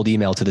send a cold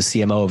email to the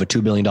CMO of a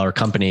 $2 billion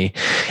company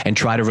and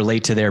try to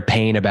relate to their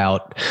pain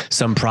about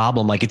some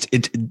problem? Like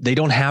they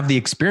don't have the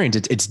experience.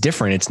 It's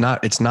different. It's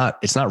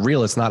not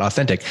real. It's not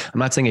authentic. I'm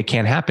not saying it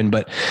can't happen,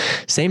 but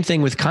same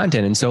thing with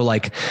content. And so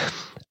like,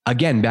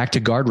 again, back to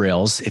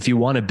guardrails. If you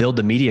want to build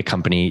a media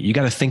company, you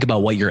got to think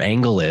about what your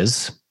angle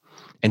is.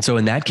 And so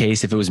in that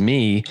case, if it was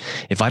me,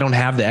 if I don't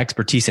have the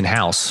expertise in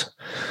house,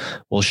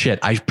 well, shit,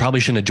 I probably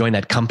shouldn't have joined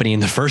that company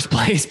in the first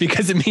place,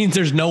 because it means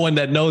there's no one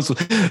that knows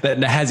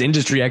that has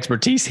industry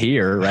expertise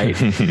here.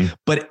 Right.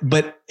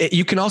 But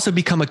you can also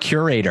become a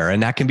curator,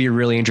 and that can be a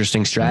really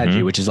interesting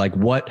strategy, which is like,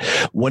 what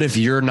if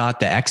you're not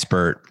the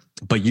expert,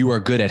 but you are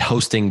good at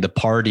hosting the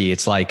party?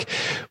 It's like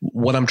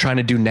what I'm trying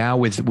to do now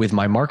with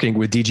my marketing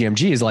with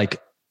DGMG is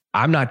like,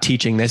 I'm not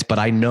teaching this, but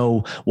I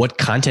know what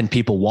content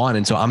people want.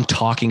 And so I'm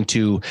talking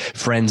to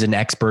friends and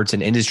experts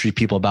and industry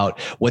people about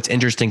what's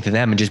interesting to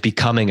them and just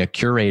becoming a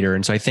curator.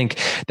 And so I think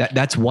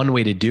that's one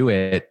way to do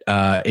it,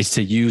 is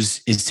to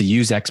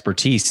use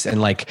expertise. And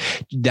like,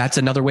 that's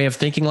another way of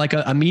thinking like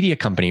a media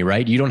company,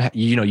 right? You don't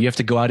you have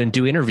to go out and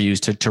do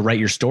interviews to write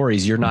your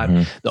stories. You're not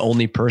the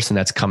only person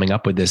that's coming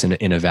up with this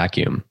in a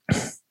vacuum.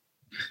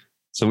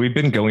 So we've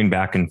been going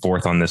back and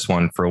forth on this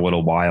one for a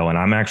little while, and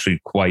I'm actually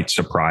quite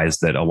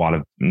surprised that a lot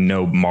of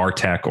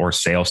MarTech or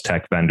sales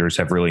tech vendors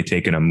have really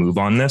taken a move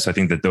on this. I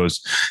think that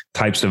those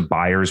types of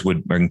buyers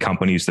and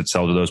companies that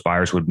sell to those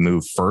buyers would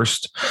move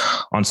first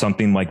on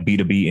something like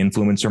B2B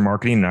influencer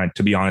marketing. And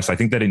to be honest, I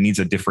think that it needs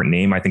a different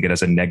name. I think it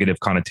has a negative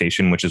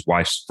connotation, which is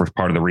why, for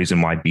part of the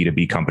reason why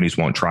B2B companies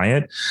won't try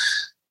it.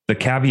 The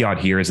caveat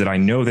here is that I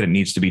know that it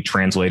needs to be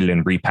translated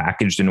and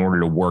repackaged in order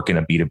to work in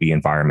a B2B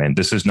environment.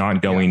 This is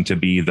not going to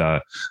be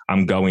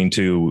I'm going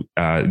to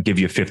give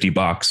you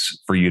 $50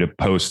 for you to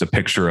post a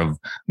picture of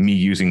me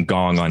using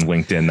Gong on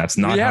LinkedIn. That's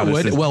not how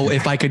this is. Well,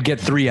 if I could get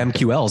 3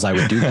 MQLs, I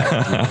would do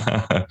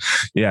that.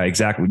 Yeah,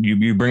 exactly.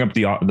 You bring up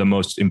the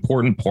most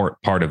important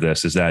part of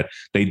this is that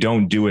they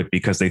don't do it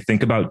because they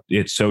think about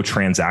it so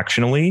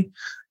transactionally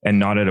and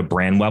not at a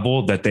brand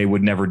level that they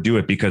would never do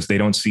it, because they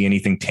don't see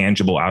anything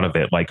tangible out of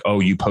it. Like,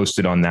 oh, you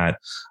posted on that.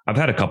 I've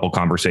had a couple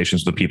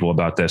conversations with people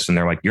about this, and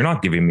they're like, you're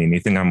not giving me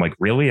anything. I'm like,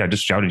 really? I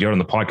just shouted you out on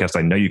the podcast.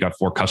 I know you got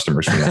 4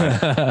 customers from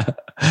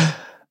that.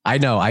 I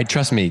know.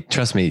 Trust me.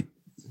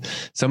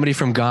 Somebody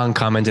from Gong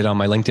commented on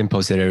my LinkedIn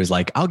post that it was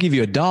like, I'll give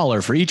you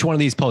 $1 for each one of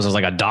these posts. I was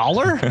like,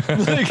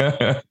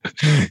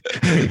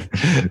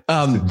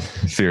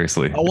 $1?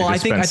 Seriously. Well, I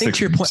think to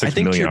your point,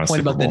 to your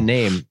point about the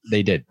name,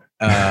 they did.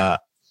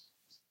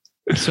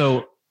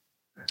 So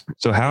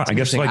how, I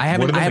guess, like, I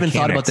haven't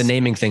thought about the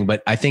naming thing,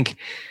 but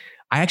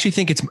I actually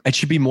think it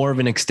should be more of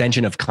an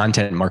extension of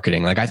content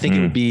marketing. Like, I think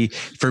it would be,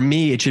 for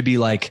me, it should be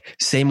like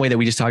same way that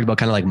we just talked about,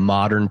 kind of like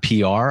modern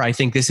PR. I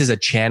think this is a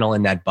channel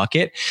in that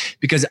bucket,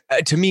 because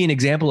to me, an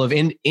example of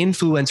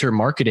influencer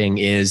marketing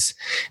is,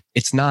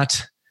 it's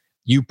not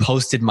you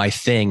posted my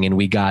thing and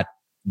we got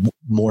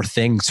more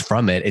things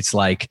from it. It's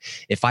like,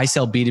 if I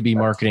sell B2B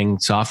marketing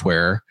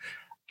software,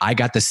 I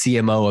got the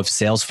CMO of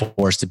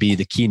Salesforce to be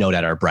the keynote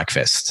at our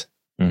breakfast.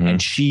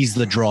 And she's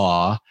the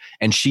draw,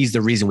 and she's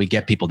the reason we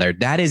get people there.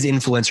 That is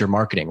influencer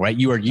marketing, right?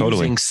 You are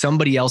using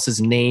somebody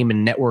else's name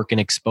and network and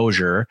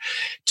exposure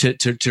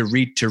to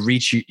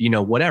reach, you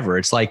know, whatever.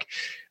 It's like,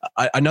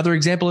 another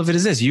example of it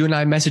is this. You and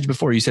I messaged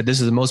before. You said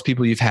this is the most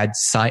people you've had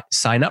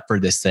sign up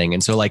for this thing.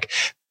 And so, like,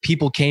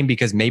 people came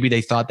because maybe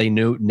they thought they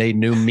knew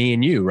me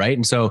and you, right?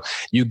 And so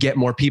you get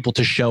more people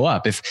to show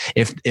up.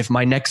 If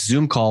my next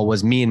Zoom call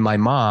was me and my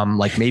mom,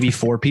 like, maybe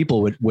 4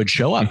 people would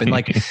show up. And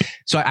like,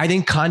 so I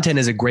think content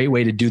is a great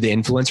way to do the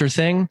influencer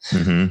thing.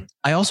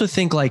 I also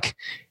think, like,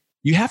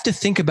 you have to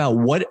think about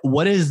what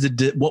would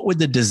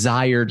the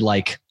desired,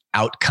 like,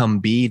 outcome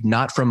be,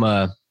 not from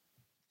a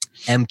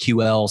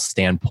MQL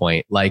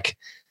standpoint. Like,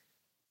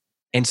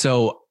 and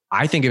so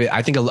I think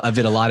of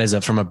it a lot as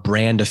from a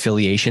brand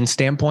affiliation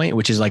standpoint,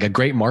 which is like a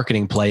great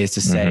marketing play, is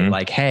to say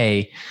like,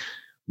 hey,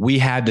 we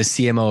had the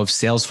CMO of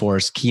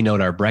Salesforce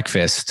keynote our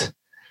breakfast.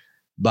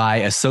 By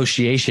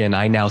association,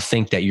 I now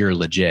think that you're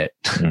legit,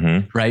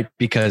 right?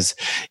 Because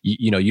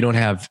you don't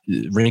have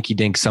rinky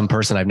dink, some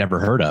person I've never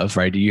heard of,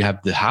 right? You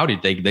have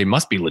they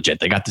must be legit.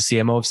 They got the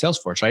CMO of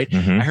Salesforce, right?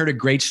 I heard a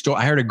great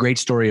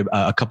story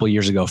a couple of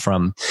years ago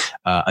from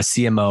a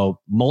CMO,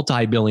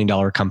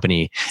 multi-billion-dollar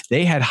company.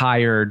 They had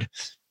hired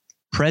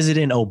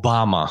President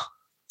Obama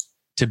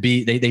to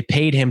be, they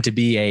paid him to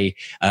be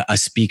a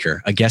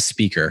speaker, a guest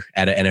speaker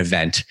at an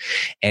event.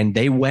 And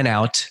they went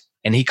out,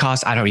 and he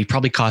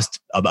probably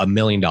cost $1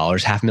 million,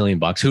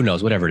 $500,000, who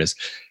knows, whatever it is,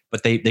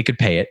 but they could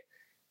pay it.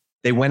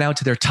 They went out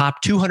to their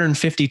top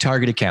 250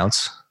 target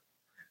accounts.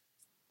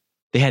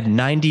 They had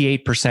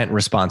 98%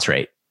 response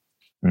rate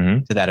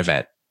to that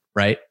event,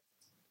 right?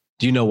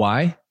 Do you know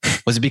why?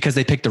 Was it because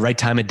they picked the right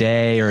time of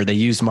day, or they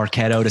used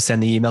Marketo to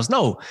send the emails?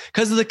 No,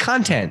 because of the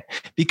content,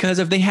 because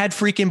they had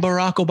freaking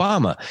Barack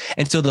Obama.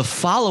 And so the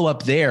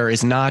follow-up there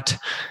is not,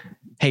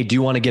 hey, do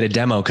you want to get a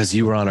demo because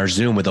you were on our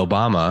Zoom with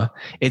Obama?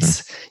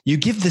 It's you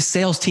give the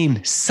sales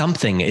team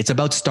something. It's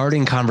about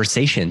starting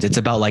conversations. It's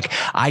about, like,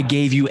 I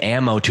gave you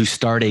ammo to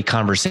start a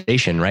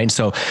conversation, right? And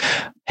so,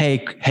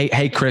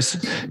 hey, Chris,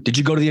 did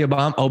you go to the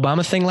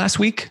Obama thing last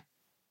week?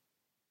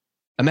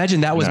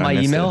 Imagine that was my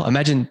email.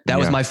 Imagine that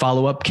was my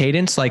follow-up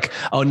cadence. Like,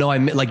 oh no,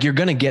 you're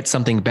going to get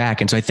something back.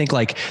 And so I think,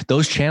 like,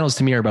 those channels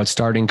to me are about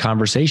starting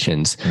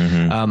conversations.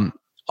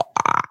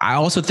 I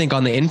also think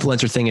on the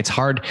influencer thing, it's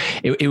hard.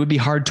 It would be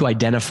hard to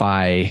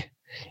identify.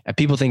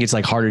 People think it's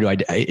like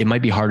it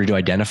might be harder to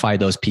identify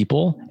those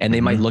people, and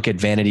they might look at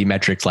vanity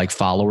metrics like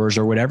followers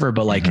or whatever.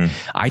 But like,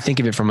 I think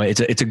of it from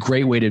it's a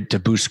great way to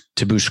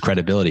boost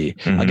credibility.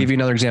 I'll give you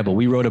another example.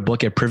 We wrote a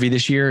book at Privy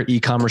this year,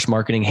 e-commerce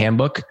marketing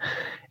handbook.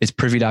 It's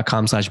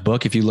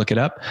privy.com/book. If you look it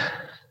up,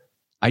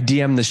 I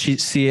DM'd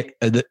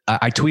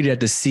I tweeted at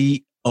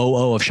the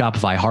COO of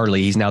Shopify,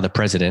 Harley. He's now the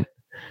president.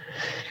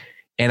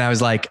 And I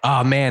was like,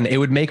 oh man, it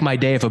would make my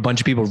day if a bunch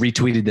of people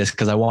retweeted this,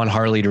 because I want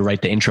Harley to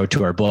write the intro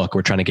to our book.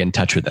 We're trying to get in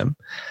touch with him.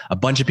 A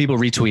bunch of people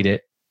retweet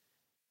it.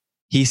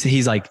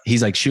 He's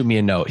like, shoot me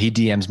a note. He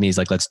DMs me. He's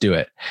like, let's do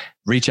it.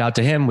 Reach out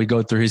to him. We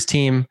go through his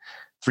team.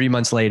 3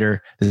 months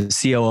later, the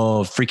COO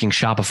of freaking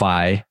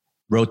Shopify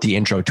wrote the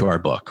intro to our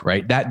book,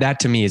 right? That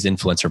to me is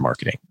influencer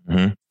marketing.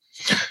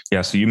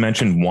 Yeah. So you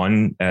mentioned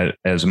one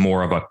as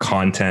more of a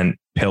content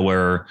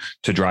pillar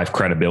to drive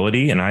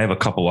credibility. And I have a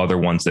couple other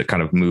ones that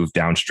kind of move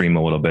downstream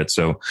a little bit.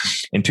 So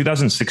in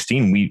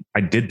 2016,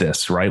 I did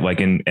this, right?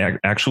 Like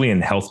actually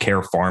in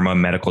healthcare, pharma,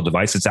 medical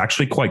device, it's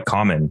actually quite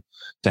common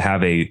to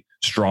have a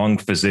strong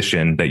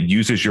physician that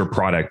uses your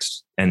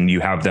products, and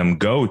you have them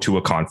go to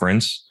a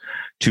conference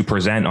to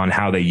present on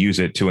how they use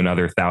it to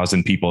another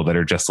 1,000 people that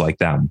are just like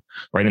them.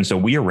 Right. And so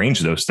we arrange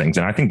those things.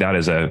 And I think that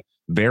is a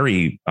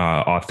very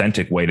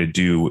authentic way to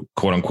do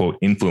quote unquote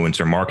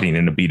influencer marketing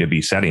in a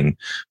B2B setting.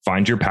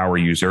 Find your power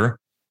user.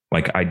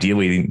 Like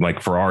ideally,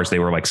 like for ours, they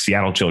were like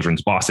Seattle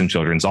Children's, Boston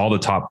Children's, all the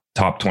top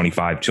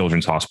 25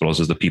 children's hospitals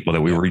is the people that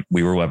we were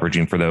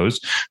leveraging for those.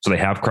 So they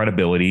have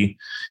credibility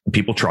and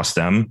people trust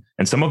them.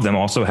 And some of them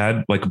also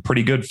had like a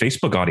pretty good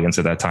Facebook audience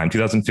at that time.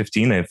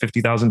 2015, they had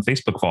 50,000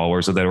 Facebook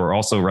followers that were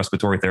also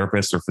respiratory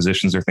therapists or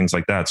physicians or things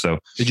like that. So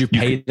did you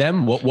pay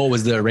them? What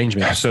was the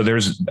arrangement? So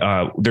there's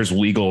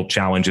legal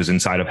challenges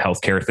inside of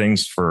healthcare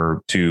things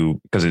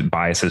because it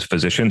biases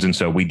physicians. And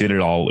so we did it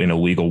all in a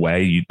legal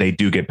way. They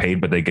do get paid,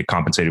 but they get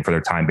compensated for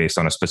their time based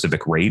on a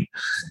specific rate.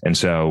 And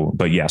so,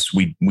 but yes,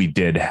 we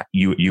did.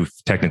 You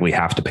technically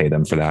have to pay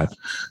them for that.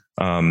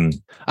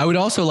 I would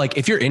also like,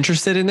 if you're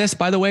interested in this,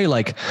 by the way,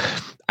 like,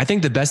 I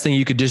think the best thing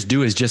you could just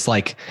do is just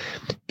like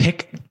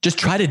just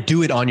try to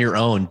do it on your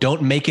own.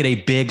 Don't make it a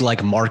big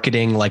like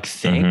marketing like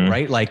thing,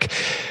 right? Like,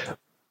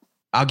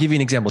 I'll give you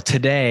an example.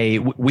 Today,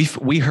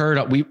 we heard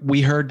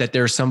that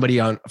there's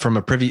somebody from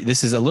a Privy.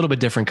 This is a little bit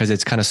different because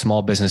it's kind of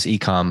small business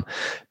e-com,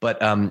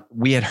 but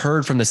we had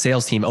heard from the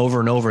sales team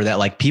over and over that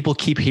like people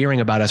keep hearing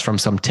about us from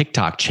some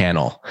TikTok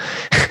channel.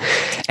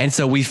 And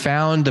so we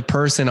found the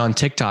person on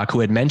TikTok who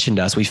had mentioned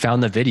us. We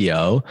found the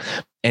video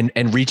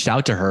and reached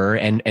out to her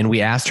and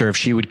we asked her if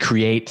she would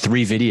create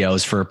 3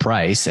 videos for a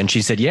price. And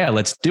she said, yeah,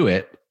 let's do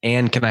it.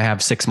 And can I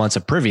have 6 months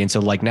of Privy? And so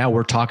like now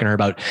we're talking to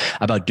her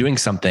about doing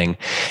something.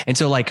 And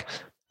so like,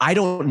 I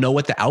don't know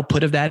what the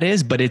output of that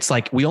is, but it's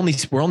like, we're only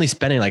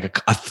spending like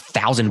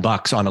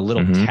 $1,000 on a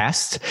little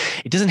test.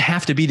 It doesn't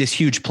have to be this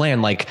huge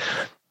plan. Like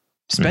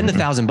spend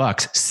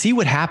 $1,000, see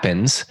what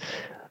happens.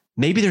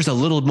 Maybe there's a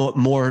little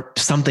more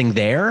something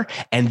there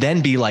and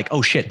then be like,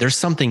 oh shit, there's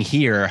something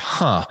here.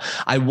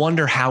 I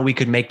wonder how we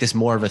could make this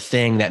more of a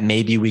thing that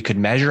maybe we could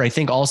measure. I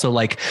think also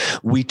like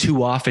we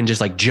too often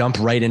just like jump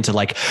right into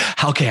like,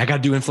 okay, I got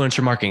to do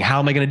influencer marketing. How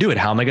am I going to do it?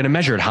 How am I going to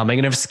measure it? How am I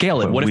going to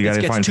scale it? What if this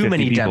gets too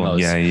many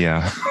demos?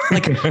 Yeah.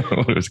 Like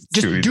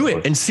just do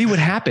it and see what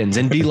happens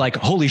and be like,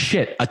 holy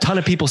shit, a ton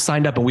of people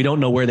signed up and we don't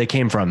know where they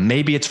came from.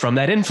 Maybe it's from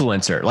that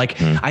influencer.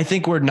 Like, I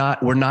think we're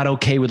not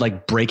okay with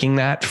like breaking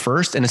that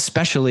first. And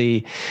especially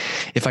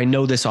if I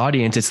know this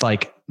audience, it's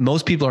like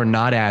most people are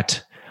not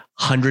at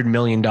 $100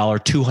 million,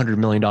 $200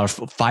 million,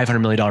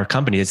 $500 million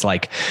company. It's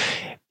like,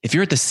 if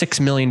you're at the $6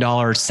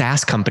 million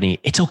SaaS company,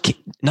 it's okay.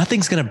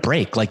 Nothing's going to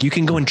break. Like you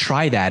can go and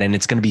try that and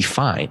it's going to be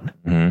fine.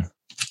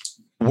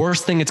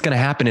 Worst thing that's going to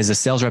happen is a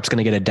sales rep's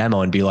going to get a demo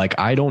and be like,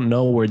 I don't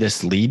know where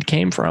this lead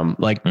came from.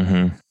 Like,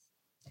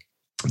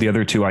 the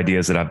other 2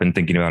 ideas that I've been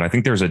thinking about, I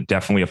think there's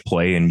definitely a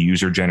play in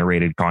user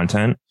generated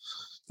content.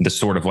 This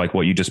sort of like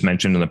what you just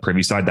mentioned on the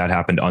Privy side that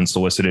happened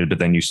unsolicited, but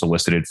then you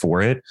solicited for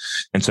it.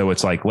 And so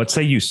it's like, let's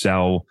say you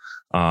sell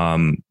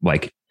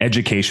like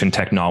education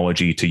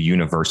technology to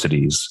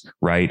universities,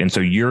 right? And so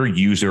your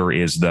user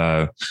is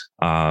the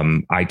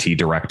IT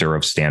director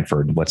of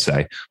Stanford, let's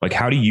say. Like,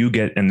 how do you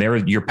get, and they're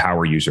your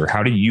power user,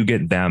 how do you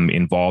get them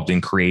involved in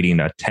creating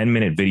a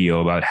 10-minute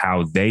video about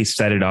how they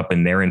set it up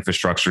in their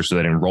infrastructure so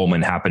that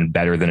enrollment happened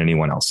better than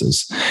anyone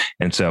else's?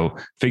 And so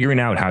figuring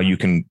out how you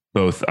can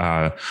both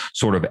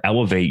sort of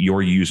elevate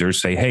your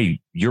users, say, hey,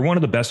 you're one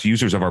of the best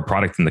users of our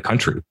product in the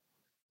country.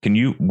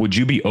 Would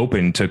you be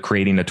open to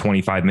creating a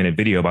 25-minute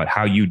video about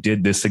how you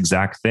did this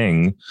exact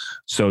thing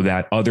so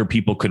that other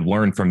people could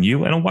learn from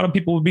you? And a lot of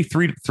people would be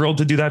thrilled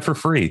to do that for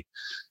free.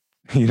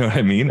 You know what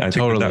I mean?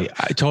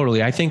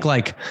 Totally. I think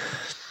like,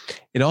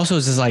 it also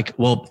is just like,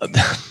 well,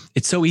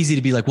 it's so easy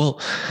to be like,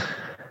 well,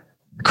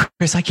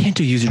 Chris, I can't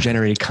do user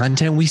generated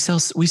content. We sell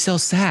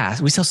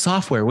SaaS, we sell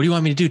software. What do you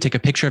want me to do? Take a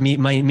picture of me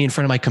in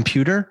front of my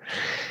computer?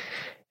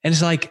 And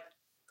it's like,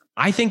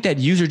 I think that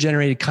user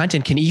generated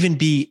content can even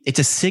it's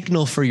a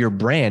signal for your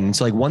brand. And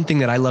so like one thing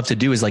that I love to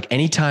do is like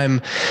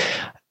anytime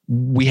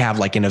we have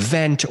like an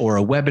event or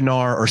a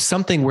webinar or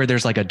something where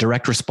there's like a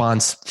direct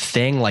response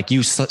thing, like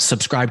you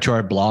subscribe to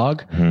our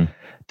blog,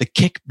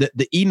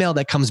 the email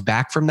that comes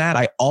back from that,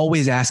 I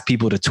always ask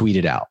people to tweet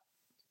it out.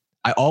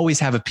 I always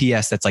have a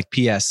PS that's like,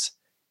 PS,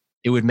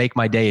 it would make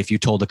my day if you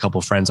told a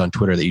couple friends on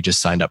Twitter that you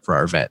just signed up for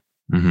our event.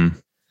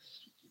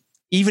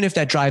 Even if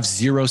that drives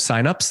 0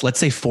 signups, let's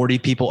say 40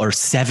 people or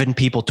 7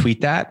 people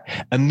tweet that,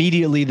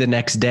 immediately the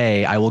next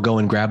day, I will go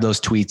and grab those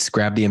tweets,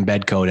 grab the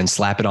embed code and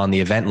slap it on the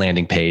event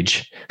landing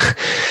page.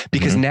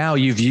 Because now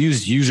you've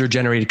used user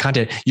generated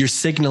content. You're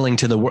signaling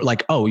to the world,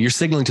 like,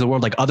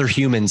 like other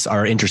humans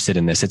are interested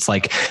in this. It's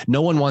like,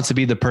 no one wants to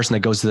be the person that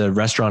goes to the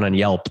restaurant on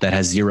Yelp that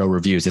has 0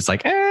 reviews. It's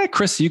like,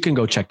 Chris, you can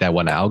go check that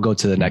one out. I'll go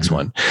to the next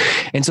one.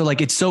 And so like,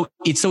 it's so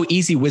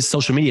easy with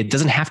social media. It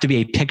doesn't have to be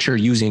a picture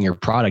using your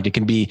product. It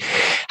can be,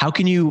 how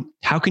can you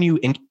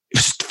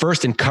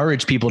first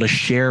encourage people to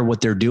share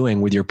what they're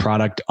doing with your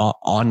product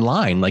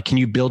online? Like, can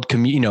you build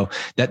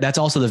that's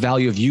also the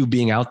value of you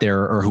being out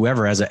there or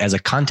whoever as a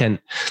content,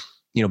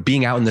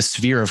 being out in the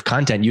sphere of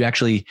content. You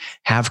actually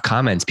have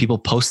comments, people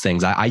post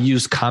things. I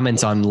use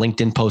comments on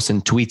LinkedIn posts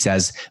and tweets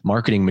as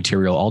marketing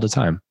material all the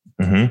time.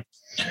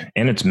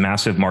 And it's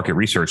massive market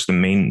research. The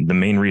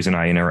main reason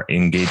I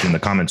engage in the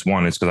comments,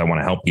 one, is because I want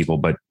to help people,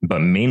 but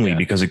mainly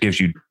because it gives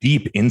you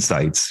deep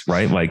insights,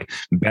 right? Like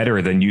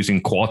better than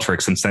using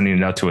Qualtrics and sending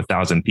it out to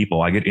 1,000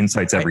 people. I get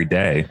insights every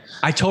day.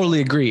 I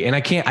totally agree. And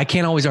I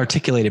can't always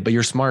articulate it, but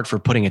you're smart for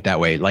putting it that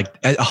way. Like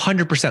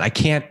 100%.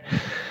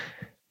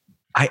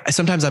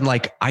 sometimes I'm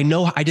like,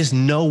 I just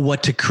know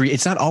what to create.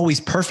 It's not always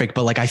perfect,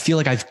 but like, I feel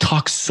like I've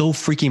talked so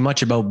freaking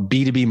much about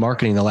B2B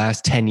marketing the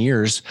last 10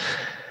 years.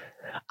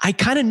 I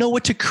kind of know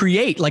what to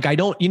create. Like, I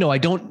don't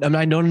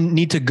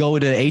need to go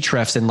to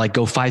Ahrefs and like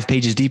go 5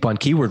 pages deep on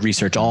keyword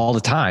research all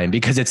the time,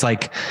 because it's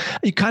like,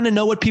 you kind of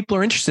know what people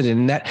are interested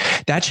in. And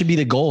that should be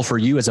the goal for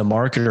you as a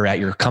marketer at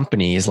your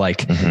company, is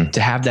like to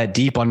have that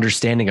deep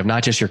understanding of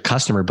not just your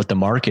customer, but the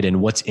market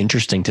and what's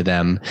interesting to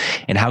them.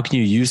 And how can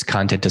you use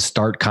content to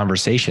start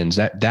conversations?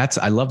 I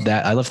love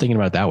that. I love thinking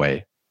about it that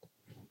way.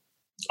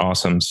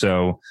 Awesome.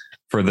 So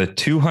for the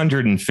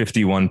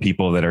 251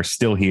 people that are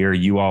still here,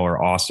 you all are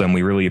awesome.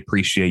 We really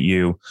appreciate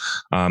you.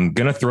 I'm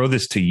going to throw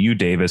this to you,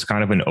 Dave, as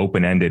kind of an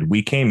open-ended.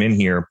 We came in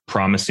here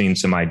promising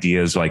some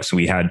ideas. So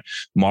we had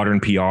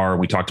modern PR.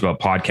 We talked about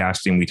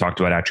podcasting. We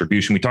talked about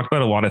attribution. We talked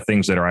about a lot of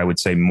things that are, I would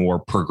say, more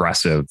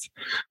progressive,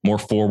 more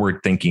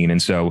forward thinking.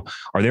 And so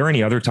are there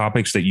any other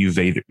topics that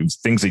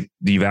things that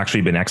you've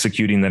actually been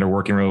executing that are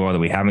working really well that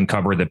we haven't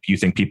covered that you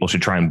think people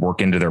should try and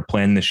work into their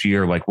plan this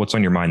year? Like, what's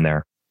on your mind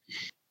there?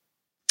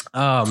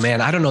 Oh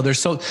man, I don't know.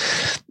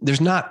 There's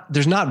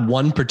not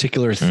one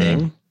particular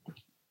thing.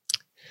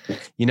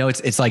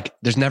 It's like,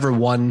 there's never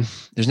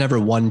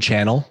one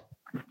channel.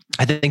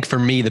 I think for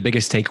me, the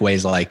biggest takeaway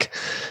is like,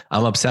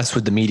 I'm obsessed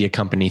with the media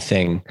company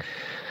thing,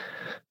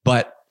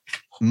 but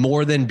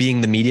more than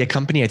being the media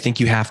company, I think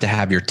you have to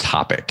have your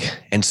topic.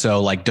 And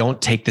so like,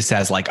 don't take this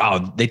as like,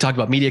 oh, they talk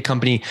about media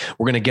company,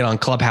 we're going to get on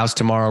Clubhouse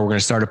tomorrow, we're going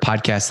to start a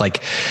podcast.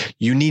 Like,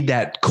 you need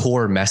that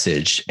core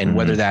message. And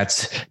whether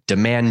that's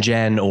demand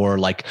gen or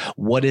like,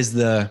 what is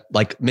the,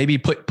 like, maybe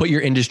put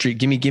your industry,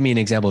 give me an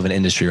example of an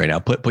industry right now.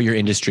 Put your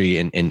industry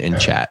in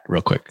chat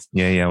real quick.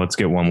 Yeah. Let's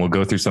get one. We'll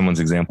go through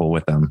someone's example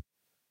with them.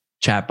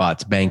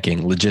 Chatbots,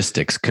 banking,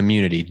 logistics,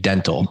 community,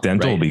 dental.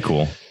 Dental will be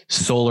cool.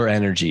 Solar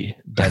energy.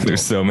 Dental.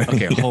 There's so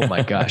many. Okay. Oh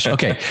my gosh.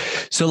 Okay.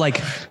 So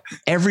like,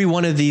 every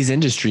one of these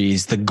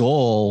industries, the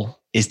goal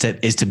is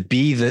to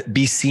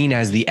be seen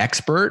as the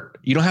expert.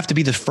 You don't have to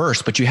be the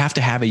first, but you have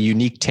to have a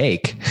unique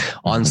take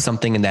on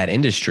something in that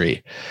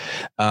industry.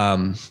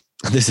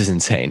 This is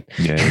insane.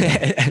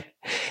 Yeah.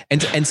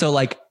 And so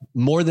like,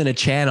 more than a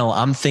channel,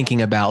 I'm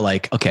thinking about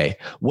like, okay,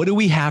 what do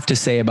we have to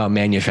say about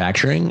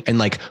manufacturing? And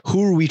like,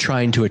 who are we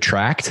trying to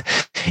attract?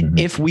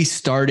 If we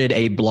started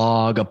a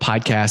blog, a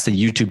podcast, a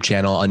YouTube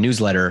channel, a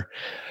newsletter,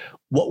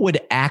 what would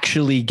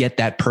actually get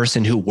that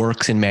person who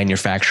works in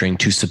manufacturing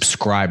to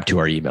subscribe to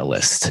our email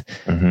list?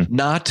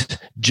 Not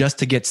just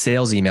to get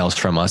sales emails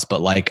from us,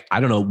 but like, I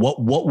don't know,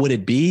 what would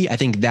it be? I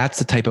think that's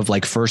the type of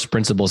like first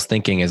principles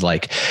thinking, is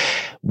like,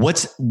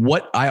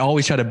 what I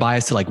always try to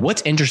bias to like,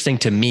 what's interesting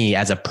to me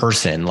as a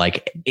person,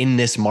 like in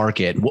this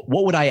market,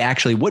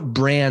 what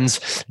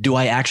brands do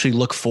I actually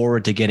look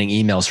forward to getting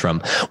emails from?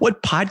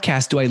 What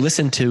podcast do I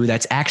listen to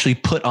that's actually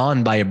put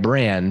on by a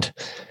brand,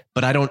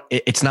 but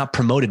it's not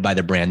promoted by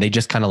the brand. They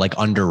just kind of like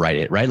underwrite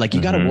it, right? Like,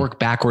 you got to work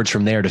backwards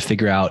from there to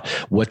figure out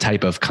what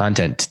type of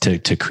content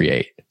to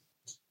create.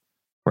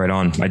 Right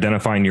on.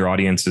 Identifying your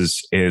audience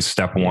is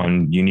step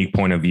one. Unique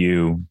point of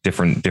view,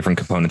 different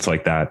components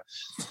like that.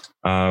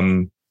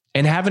 And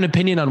have an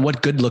opinion on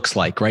what good looks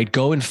like, right?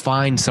 Go and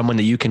find someone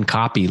that you can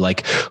copy,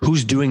 like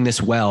who's doing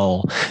this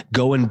well.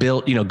 Go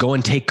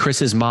and take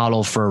Chris's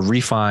model for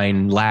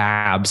Refine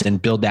Labs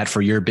and build that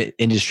for your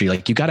industry.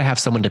 Like, you got to have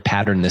someone to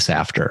pattern this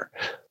after.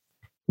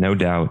 No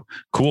doubt.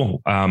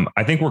 Cool.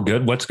 I think we're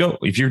good. Let's go.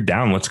 If you're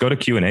down, let's go to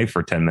Q&A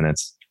for 10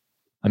 minutes.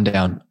 I'm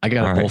down. I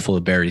got a bowl full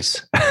of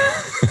berries.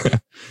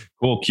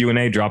 Cool.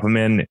 Q&A, drop them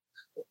in.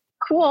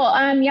 Cool.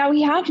 Yeah,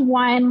 we have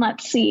one.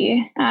 Let's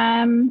see.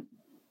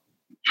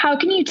 How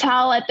can you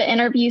tell at the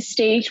interview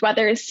stage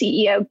whether a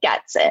CEO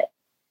gets it?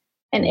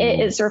 And it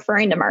is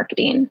referring to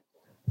marketing.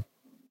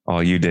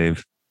 All you,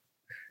 Dave.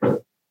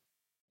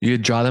 You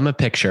draw them a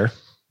picture,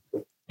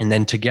 and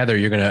then together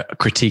you're going to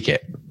critique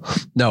it.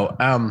 No.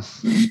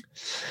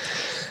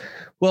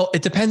 Well,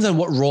 it depends on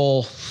what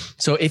role.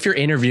 So if you're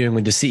interviewing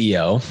with the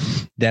CEO,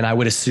 then I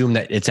would assume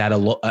that it's at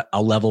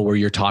a level where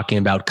you're talking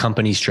about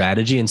company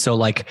strategy. And so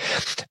like,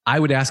 I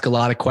would ask a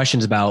lot of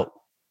questions about,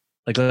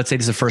 like, let's say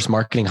this is a first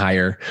marketing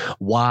hire.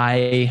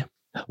 Why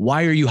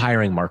are you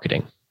hiring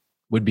marketing?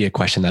 Would be a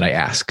question that I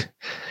ask.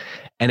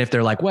 And if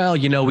they're like, well,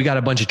 we got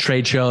a bunch of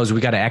trade shows,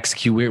 we got to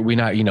execute. We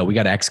got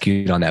to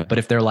execute on that. But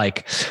if they're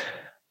like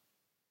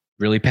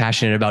really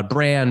passionate about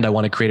brand, I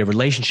want to create a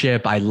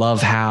relationship. I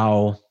love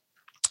how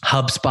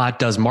HubSpot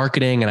does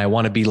marketing, and I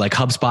want to be like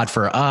HubSpot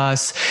for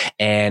us.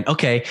 And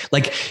okay,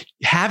 like,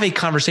 have a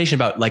conversation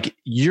about like,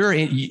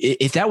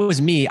 if that was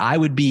me, I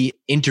would be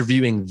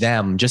interviewing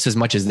them just as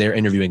much as they're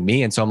interviewing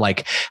me. And so I'm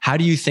like, how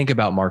do you think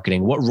about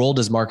marketing? What role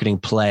does marketing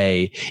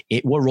play?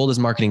 What role does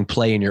marketing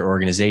play in your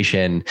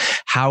organization?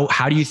 How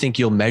do you think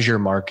you'll measure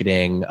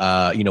marketing?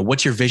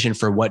 What's your vision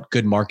for what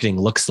good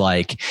marketing looks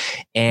like?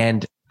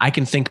 And I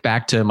can think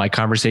back to my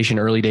conversation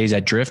early days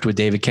at Drift with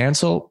David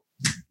Cancel.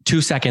 2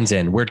 seconds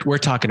in, we're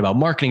talking about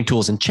marketing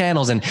tools and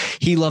channels, and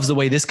he loves the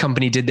way this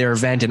company did their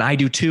event, and I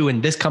do too.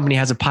 And this company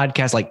has a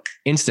podcast. Like,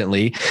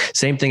 instantly.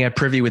 Same thing at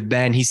Privy with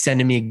Ben. He's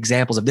sending me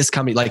examples of this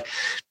company. Like,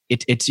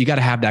 it's, you got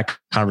to have that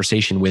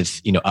conversation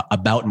with,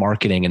 about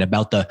marketing and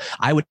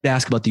I would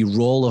ask about the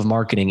role of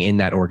marketing in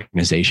that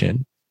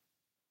organization.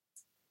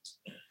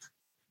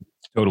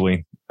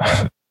 Totally.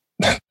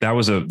 That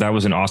was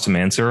an awesome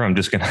answer.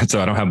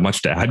 So I don't have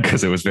much to add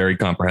because it was very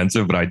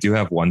comprehensive, but I do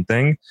have one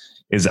thing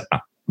is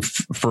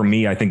for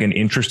me, I think an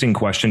interesting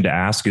question to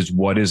ask is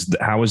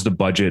how is the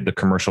budget, the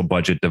commercial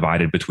budget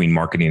divided between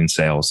marketing and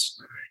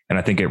sales? And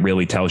I think it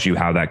really tells you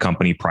how that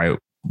company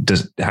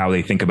how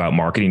they think about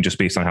marketing just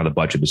based on how the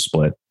budget is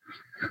split.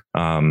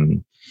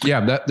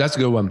 Yeah, that's a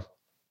good one.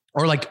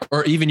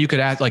 Or even you could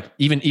ask,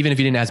 even if you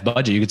didn't ask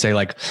budget, you could say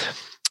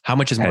how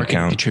much does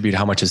marketing contribute?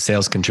 How much does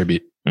sales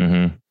contribute?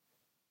 Mm-hmm.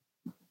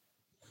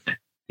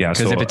 Yeah.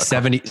 Because if it's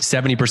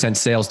 70%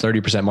 sales,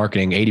 30%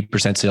 marketing,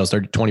 80% sales,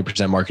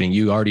 20% marketing,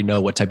 you already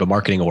know what type of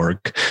marketing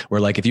org.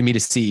 Where if you meet a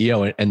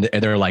CEO and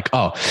they're like,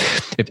 oh,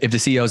 if the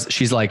CEO's,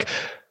 she's like,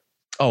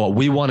 oh,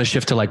 we want to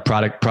shift to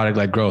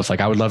product-led growth.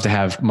 I would love to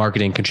have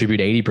marketing contribute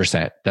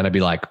 80%. Then I'd be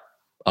like,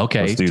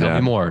 okay, tell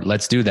me more.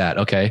 Let's do that.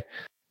 Okay.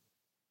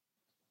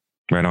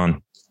 Right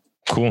on.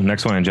 Cool.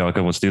 Next one,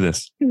 Angelica. Let's do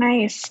this.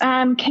 Nice.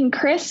 Can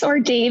Chris or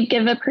Dave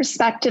give a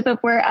perspective of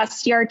where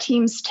SDR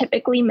teams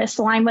typically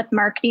misalign with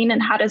marketing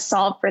and how to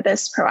solve for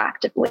this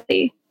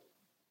proactively?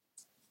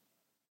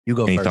 You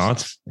go first. Any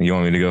thoughts? You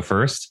want me to go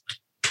first?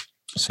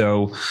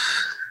 So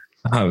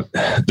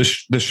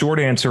the short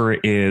answer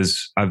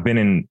is I've been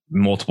in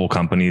multiple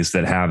companies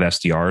that have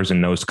SDRs,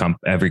 and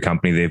every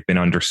company they've been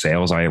under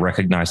sales. I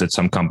recognize that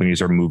some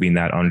companies are moving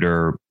that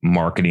under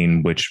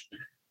marketing, which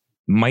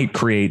might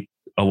create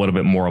a little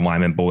bit more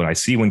alignment. But what I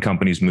see when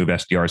companies move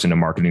SDRs into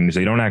marketing is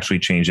they don't actually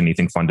change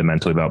anything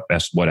fundamentally about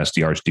what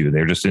SDRs do.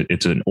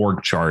 It's an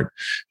org chart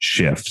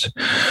shift.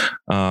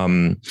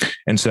 And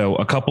so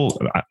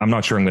I'm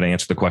not sure I'm going to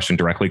answer the question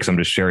directly because I'm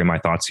just sharing my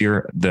thoughts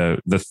here. The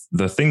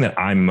thing that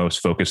I'm most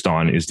focused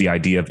on is the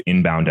idea of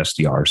inbound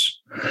SDRs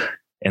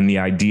and the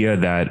idea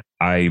that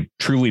I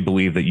truly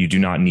believe that you do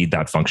not need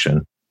that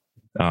function.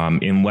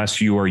 Unless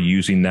you are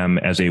using them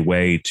as a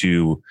way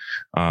to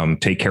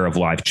take care of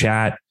live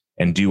chat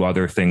and do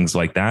other things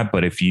like that.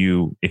 But if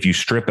you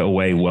strip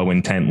away low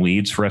intent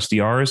leads for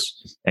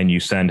SDRs and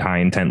you send high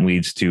intent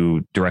leads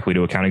directly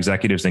to account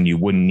executives, then you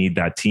wouldn't need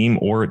that team,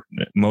 or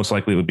most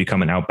likely it would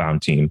become an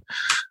outbound team.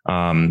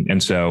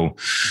 And so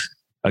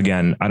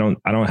again, I don't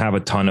have a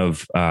ton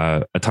of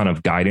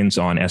guidance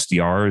on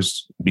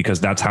SDRs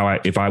because that's how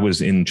if I was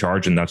in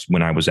charge and that's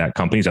when I was at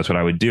companies, that's what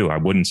I would do. I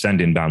wouldn't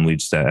send inbound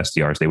leads to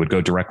SDRs. They would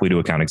go directly to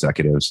account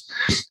executives,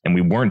 and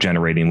we weren't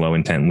generating low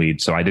intent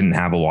leads. So I didn't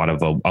have a lot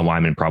of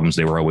alignment problems.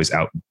 They were always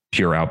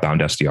pure outbound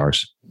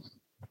SDRs.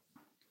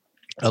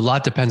 A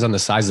lot depends on the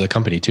size of the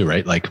company too,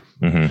 right?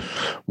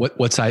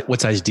 What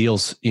size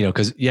deals,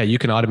 cause you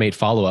can automate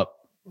follow-up,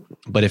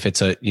 but if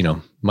it's a,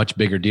 much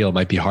bigger deal, it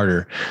might be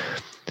harder.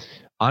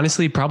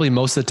 Honestly, probably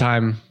most of the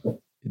time,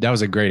 that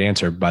was a great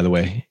answer, by the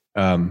way.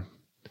 I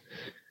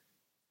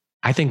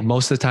think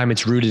most of the time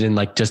it's rooted in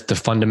just the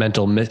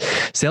fundamental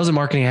sales and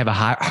marketing have a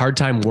hard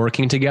time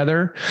working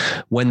together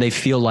when they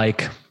feel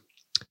like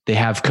they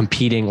have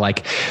competing,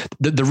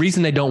 the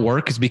reason they don't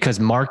work is because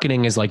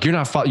marketing is you're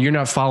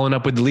not following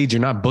up with the leads.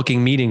 You're not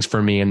booking meetings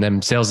for me. And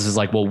then sales is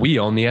well, we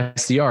own the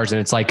SDRs.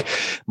 And it's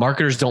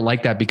marketers don't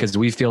like that because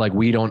we feel like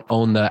we don't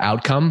own the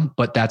outcome,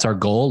 but that's our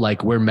goal.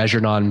 We're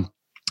measured on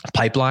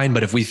pipeline,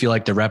 but if we feel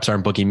like the reps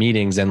aren't booking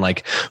meetings, then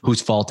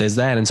whose fault is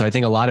that? And so I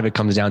think a lot of it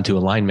comes down to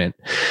alignment.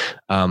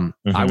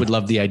 I would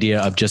love the idea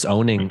of just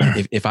owning.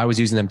 If I was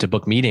using them to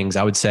book meetings,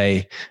 I would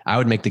say I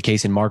would make the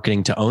case in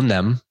marketing to own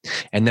them,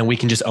 and then we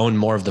can just own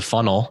more of the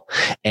funnel.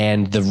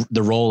 And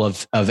the role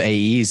of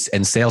AEs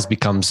and sales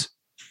becomes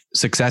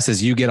success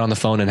as you get on the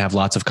phone and have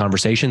lots of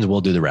conversations. We'll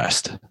do the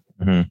rest.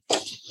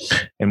 Mm-hmm.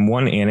 And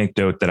one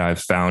anecdote that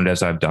I've found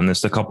as I've done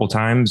this a couple of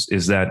times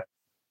is that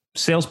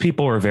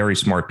salespeople are very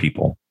smart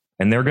people,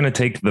 and they're going to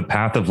take the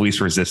path of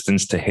least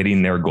resistance to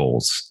hitting their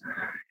goals.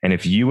 And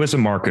if you as a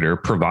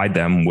marketer provide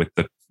them with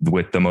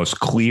the most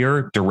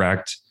clear,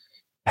 direct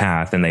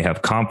path, and they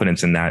have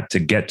confidence in that to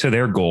get to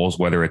their goals,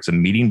 whether it's a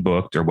meeting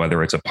booked or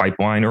whether it's a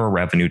pipeline or a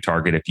revenue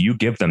target, if you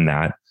give them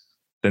that,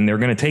 then they're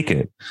going to take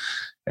it.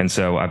 And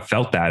so I've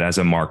felt that as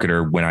a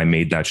marketer when I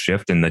made that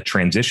shift, and the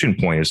transition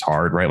point is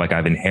hard, right?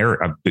 I've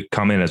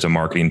come in as a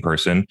marketing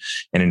person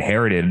and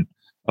inherited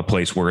a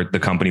place where the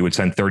company would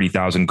send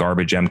 30,000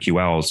 garbage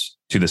MQLs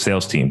to the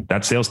sales team.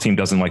 That sales team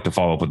doesn't like to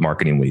follow up with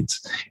marketing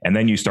leads. And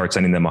then you start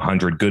sending them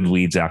 100 good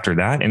leads after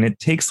that. And it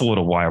takes a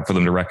little while for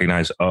them to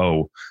recognize,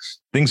 oh,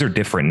 things are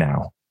different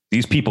now.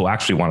 These people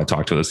actually want to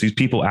talk to us. These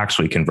people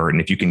actually convert.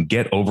 And if you can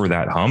get over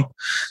that hump,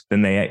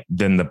 then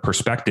the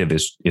perspective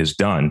is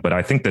done. But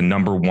I think the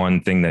number one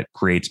thing that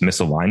creates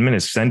misalignment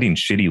is sending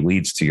shitty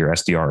leads to your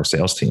SDR or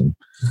sales team.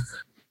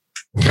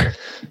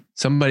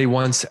 Somebody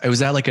once, I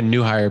was at a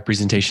new hire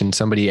presentation.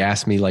 Somebody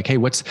asked me hey,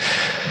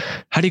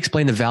 how do you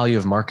explain the value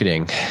of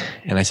marketing?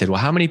 And I said, well,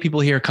 how many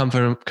people here come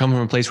from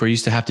a place where you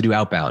used to have to do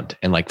outbound?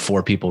 And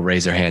 4 people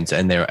raised their hands,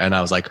 and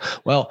I was like,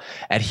 well,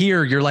 at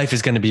here, your life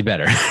is going to be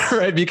better,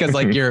 right? Because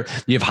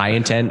you have high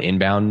intent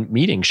inbound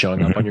meetings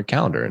showing up on your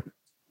calendar.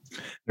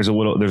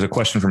 There's a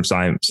question from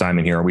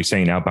Simon here. Are we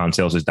saying outbound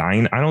sales is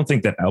dying? I don't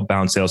think that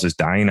outbound sales is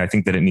dying. I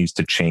think that it needs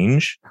to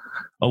change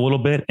a little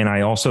bit. And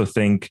I also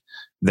think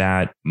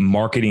that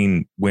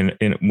marketing, when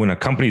a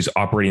company's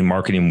operating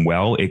marketing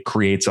well, it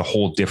creates a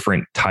whole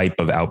different type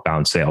of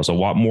outbound sales, a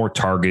lot more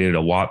targeted,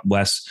 a lot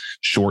less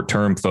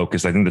short-term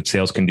focused. I think that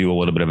sales can do a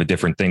little bit of a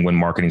different thing when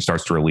marketing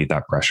starts to relieve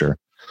that pressure.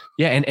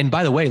 Yeah. And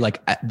by the way,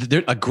 like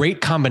a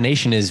great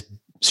combination is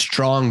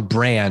strong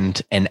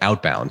brand and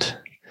outbound.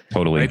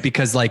 Totally. Right?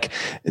 Because like,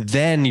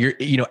 then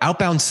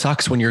outbound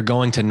sucks when you're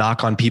going to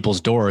knock on people's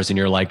doors and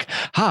you're like,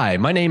 hi,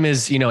 my name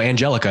is,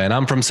 Angelica, and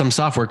I'm from some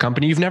software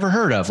company you've never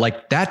heard of.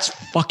 Like, that's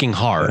fucking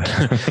hard.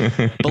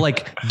 But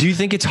like, do you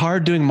think it's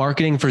hard doing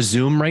marketing for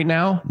Zoom right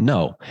now?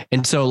 No.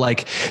 And so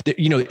like,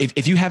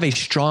 if you have a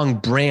strong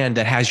brand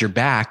that has your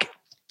back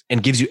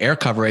and gives you air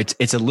cover,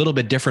 it's a little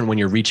bit different when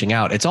you're reaching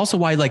out. It's also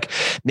why like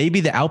maybe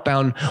the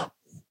outbound,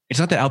 it's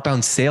not that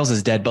outbound sales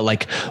is dead, but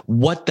like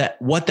what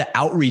the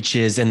outreach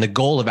is and the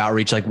goal of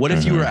outreach. Like what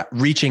if you were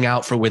reaching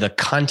out with a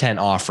content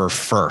offer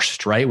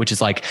first, right? Which is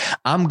like,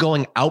 I'm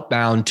going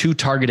outbound to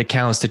target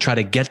accounts to try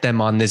to get them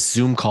on this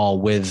Zoom call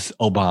with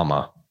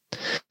Obama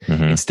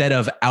instead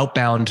of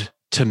outbound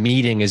to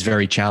meeting is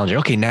very challenging.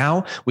 Okay.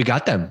 Now we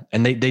got them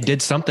and they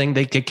did something.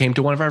 They came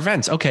to one of our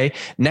events. Okay.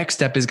 Next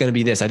step is going to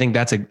be this. I think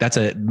that's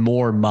a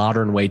more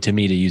modern way to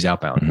me to use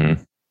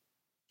outbound.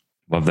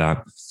 Love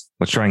that.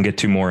 Let's try and get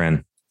 2 more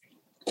in.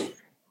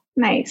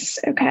 Nice.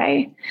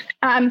 Okay.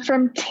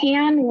 From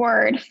Tan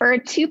Ward, for a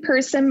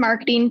 2-person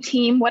marketing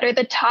team, what are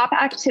the top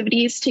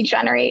activities to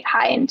generate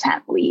high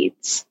intent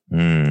leads?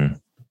 You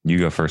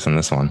go first on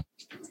this one.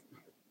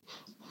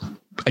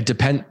 It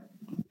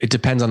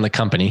depends on the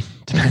company.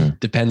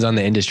 Depends on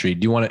the industry.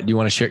 Do you want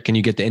to share? Can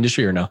you get the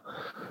industry or no?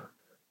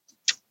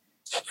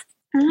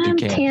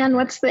 Tan,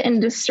 what's the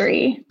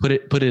industry? Put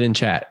it in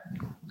chat.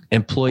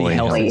 Employee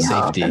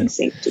health and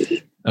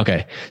safety.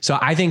 Okay. So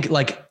I think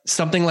like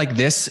something like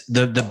this,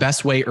 the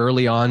best way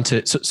early on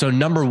so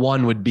number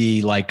 1 would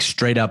be like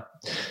straight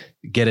up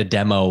get a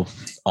demo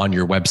on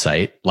your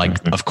website.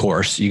 Like, of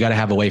course you got to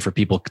have a way for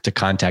people to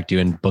contact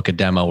you and book a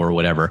demo or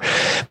whatever.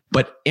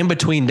 But in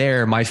between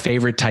there, my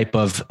favorite type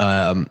of,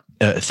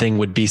 thing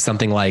would be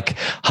something like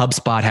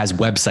HubSpot has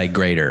Website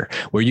Grader,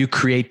 where you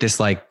create this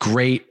like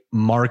great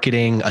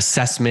marketing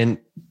assessment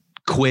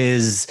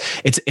quiz.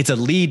 It's a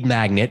lead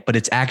magnet, but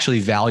it's actually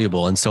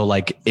valuable. And so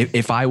like,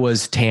 if I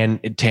was Tan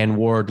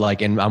Ward,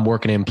 like, and I'm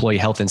working in employee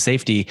health and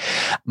safety,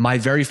 my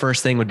very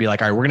first thing would be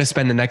like, all right, we're going to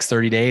spend the next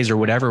 30 days or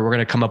whatever. We're going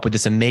to come up with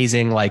this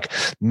amazing, like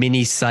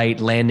mini site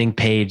landing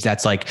page.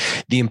 That's like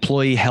the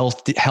employee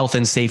health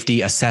and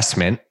safety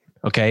assessment.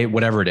 Okay,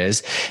 whatever it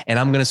is. And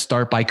I'm going to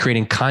start by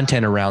creating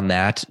content around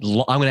that.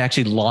 I'm going to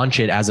actually launch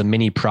it as a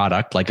mini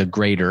product, like a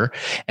grader.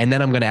 And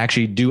then I'm going to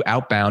actually do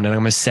outbound and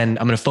I'm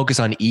going to focus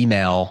on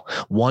email,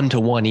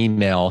 one-to-one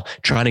email,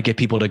 trying to get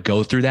people to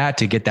go through that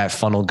to get that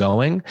funnel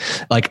going.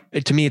 Like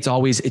to me, it's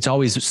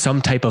always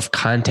some type of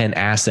content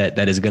asset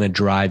that is going to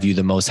drive you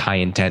the most high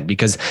intent,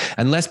 because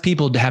unless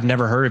people have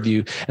never heard of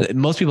you,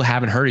 most people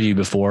haven't heard of you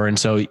before. And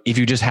so if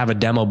you just have a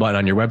demo button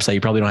on your website,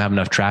 you probably don't have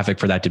enough traffic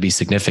for that to be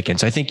significant.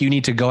 So I think you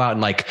need to go out and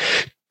like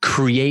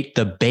create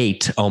the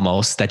bait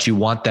almost that you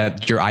want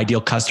your ideal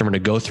customer to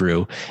go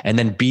through, and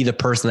then be the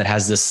person that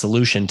has this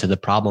solution to the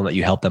problem that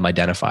you help them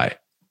identify.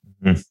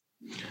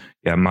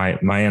 Yeah.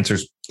 My answer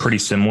is pretty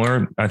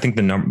similar. I think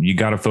you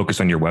got to focus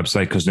on your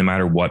website, because no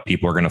matter what,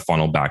 people are going to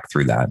funnel back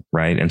through that.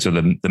 Right. And so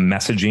the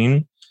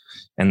messaging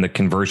and the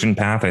conversion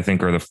path, I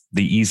think, are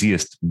the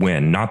easiest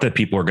win. Not that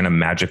people are going to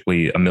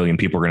magically, 1 million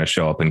people are going to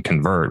show up and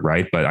convert.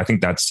 Right. But I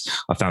think that's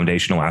a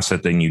foundational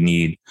asset that you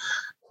need.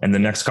 And the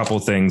next couple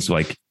of things,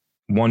 like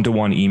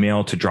one-to-one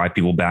email to drive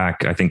people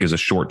back, I think is a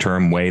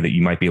short-term way that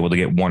you might be able to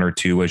get 1 or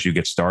 2 as you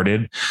get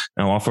started.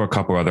 And I'll offer a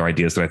couple of other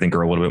ideas that I think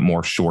are a little bit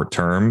more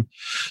short-term,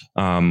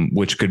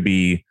 which could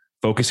be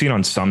focusing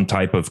on some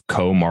type of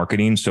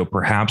co-marketing. So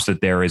perhaps that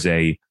there is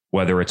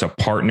whether it's a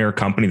partner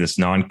company that's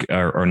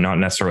or not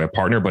necessarily a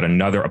partner, but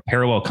a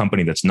parallel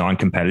company that's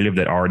non-competitive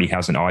that already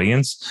has an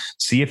audience.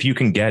 See if you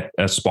can get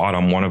a spot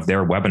on one of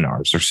their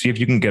webinars, or see if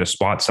you can get a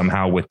spot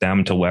somehow with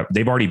them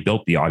they've already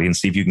built the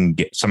audience. See if you can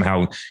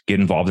somehow get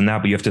involved in that.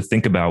 But you have to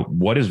think about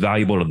what is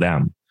valuable to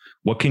them.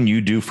 What can you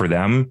do for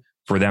them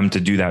to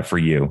do that for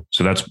you?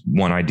 So that's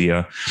one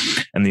idea.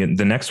 And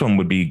the next one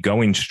would be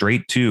going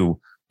straight to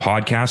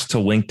podcast to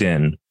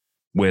LinkedIn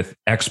with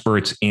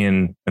experts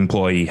in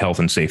employee health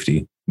and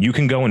safety. You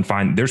can go and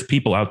find, there's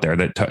people out there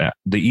that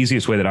the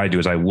easiest way that I do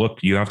is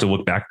you have to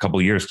look back a couple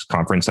of years because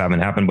conferences haven't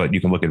happened, but you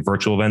can look at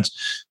virtual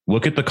events,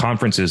 look at the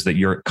conferences that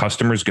your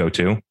customers go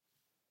to,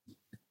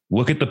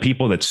 look at the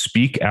people that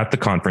speak at the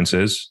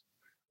conferences,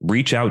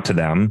 reach out to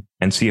them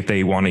and see if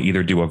they want to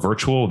either do a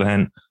virtual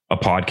event, a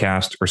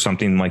podcast, or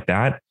something like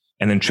that,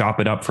 and then chop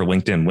it up for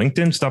LinkedIn.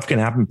 LinkedIn stuff can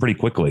happen pretty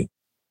quickly.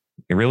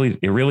 It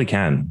really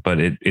can, but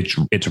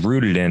it's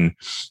rooted in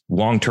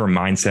long-term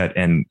mindset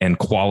and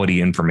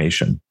quality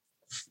information.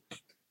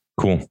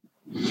 Cool.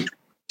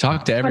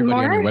 Talk to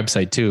everybody on your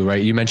website too,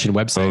 right? You mentioned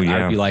website. Oh,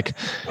 yeah. I'd be like,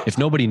 if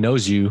nobody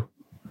knows you,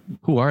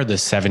 who are the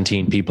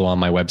 17 people on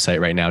my website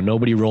right now?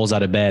 Nobody rolls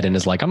out of bed and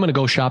is like, I'm going to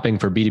go shopping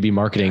for B2B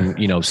marketing,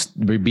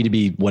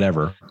 B2B,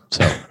 whatever.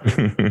 So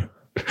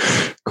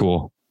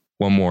cool.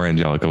 One more,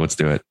 Angelica. Let's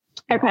do it.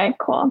 Okay,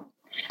 cool.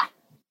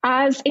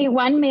 As a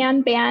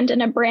one-man band in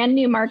a brand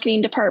new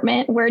marketing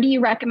department, where do you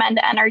recommend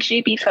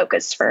energy be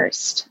focused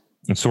first?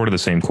 It's sort of the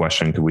same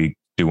question. Could we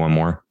do one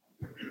more?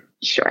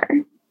 Sure.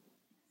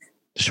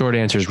 The short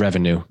answer is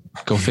revenue.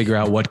 Go figure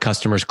out what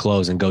customers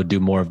close and go do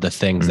more of the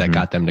things that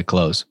got them to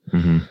close.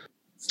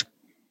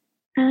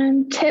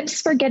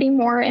 Tips for getting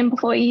more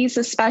employees,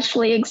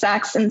 especially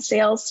execs and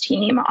sales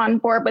team, on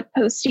board with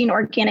posting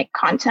organic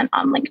content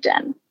on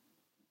LinkedIn.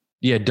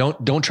 Yeah,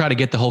 don't try to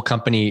get the whole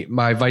company.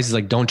 My advice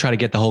is don't try to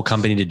get the whole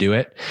company to do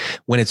it.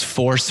 When it's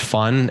forced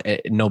fun,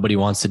 nobody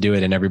wants to do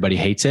it and everybody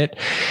hates it.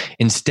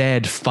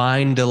 Instead,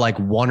 find the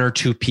one or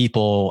two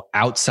people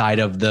outside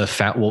of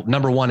the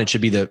number one, it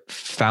should be the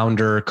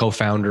founder,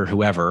 co-founder,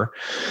 whoever.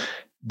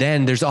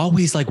 Then there's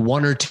always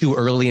one or two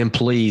early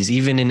employees,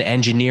 even an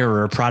engineer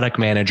or a product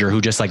manager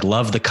who just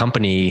love the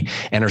company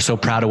and are so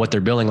proud of what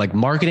they're building.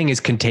 Marketing is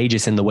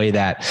contagious in the way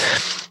that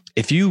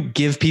if you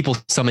give people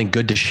something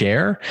good to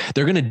share,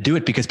 they're going to do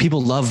it because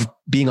people love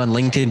being on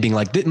LinkedIn, being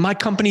like, my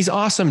company's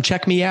awesome.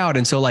 Check me out.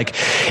 And so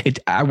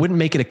I wouldn't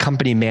make it a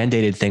company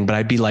mandated thing, but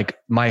I'd be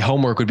my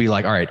homework would be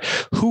all right,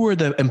 who are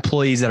the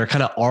employees that are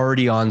kind of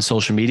already on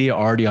social media,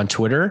 already on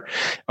Twitter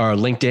or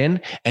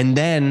LinkedIn? And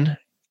then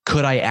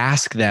could I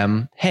ask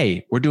them,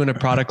 hey, we're doing a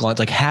product launch,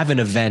 have an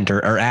event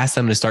or ask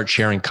them to start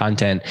sharing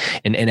content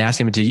and ask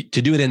them to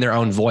do it in their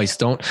own voice.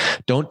 Don't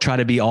try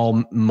to be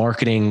all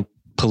marketing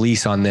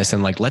police on this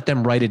and let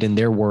them write it in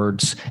their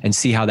words and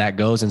see how that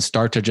goes and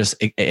start to just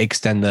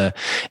extend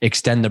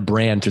the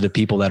brand to the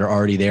people that are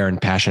already there and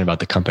passionate about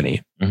the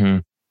company. Mm-hmm.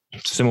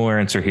 Similar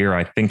answer here.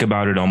 I think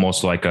about it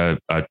almost like a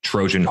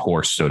Trojan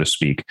horse, so to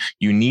speak.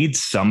 You need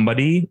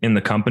somebody in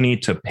the company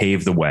to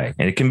pave the way,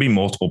 and it can be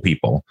multiple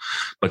people,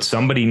 but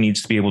somebody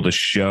needs to be able to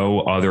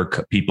show other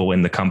people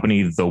in the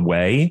company the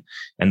way,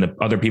 and the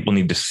other people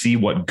need to see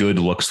what good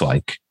looks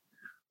like.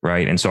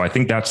 Right. And so I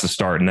think that's the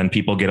start. And then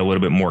people get a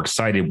little bit more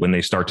excited when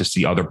they start to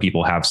see other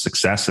people have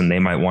success, and they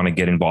might want to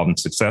get involved in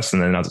success.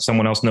 And then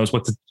someone else knows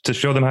what to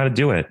show them how to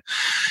do it.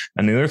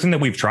 And the other thing that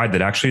we've tried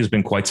that actually has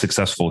been quite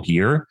successful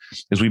here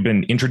is we've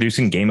been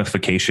introducing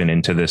gamification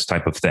into this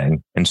type of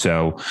thing. And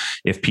so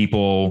if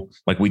people,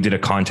 we did a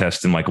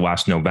contest in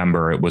last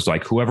November, it was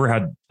whoever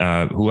had,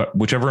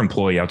 whichever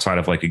employee outside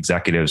of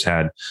executives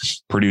had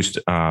produced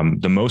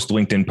the most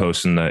LinkedIn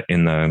posts in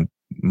the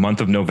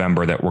month of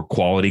November that were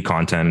quality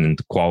content,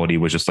 and quality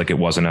was just it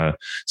wasn't a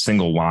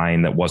single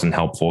line that wasn't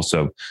helpful.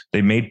 So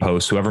they made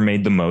posts. Whoever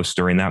made the most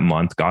during that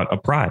month got a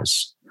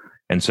prize.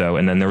 And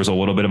then there was a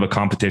little bit of a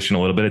competition,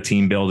 a little bit of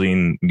team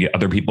building.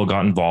 Other people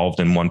got involved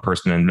and one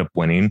person ended up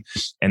winning.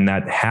 And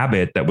that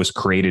habit that was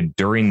created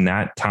during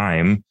that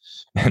time,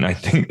 and I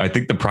think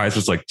the prize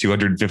was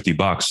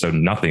 $250, so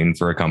nothing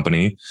for a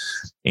company.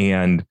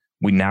 And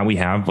we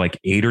have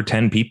 8 or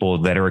 10 people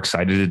that are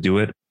excited to do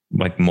it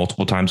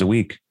multiple times a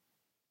week.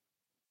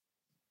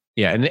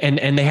 Yeah.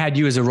 And they had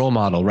you as a role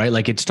model, right?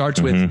 It starts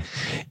with,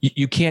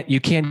 you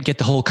can't get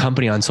the whole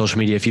company on social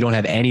media if you don't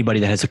have anybody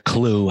that has a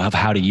clue of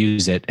how to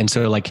use it. And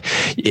so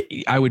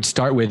I would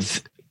start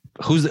with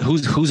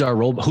who's our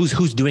role,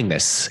 who's doing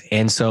this.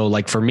 And so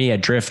for me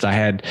at Drift, I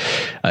had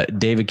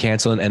David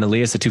Cancel and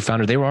Elias, the two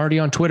founders. They were already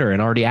on Twitter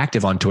and already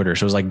active on Twitter.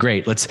 So it was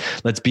great, let's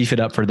beef it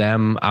up for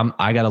them.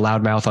 I got a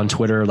loudmouth on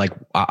Twitter.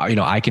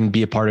 I can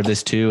be a part of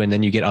this too. And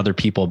then you get other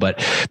people,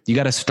 but you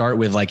got to start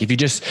with if you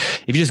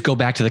just go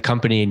back to the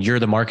company and you're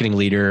the marketing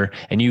leader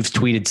and you've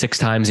tweeted 6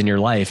 times in your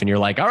life and you're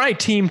all right,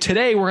 team,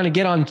 today we're going to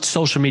get on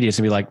social media. It's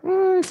gonna be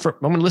I'm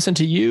going to listen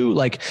to you.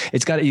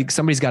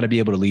 Somebody's got to be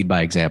able to lead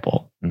by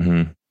example.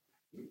 Mm-hmm.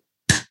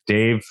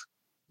 Dave,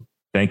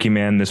 thank you,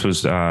 man. This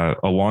was a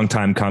long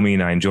time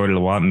coming. I enjoyed it a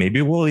lot.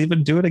 Maybe we'll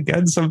even do it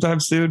again sometime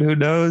soon. Who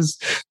knows?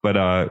 But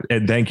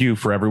and thank you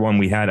for everyone.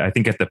 We had, I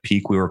think at the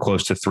peak, we were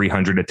close to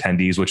 300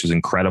 attendees, which is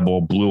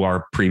incredible. Blew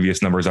our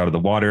previous numbers out of the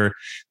water.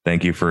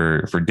 Thank you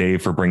for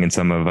Dave for bringing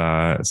some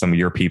of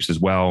your peeps as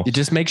well. You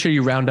just make sure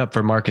you round up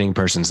for marketing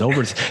persons.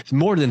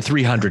 More than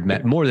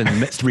 300, more than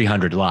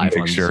 300 live.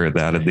 Make sure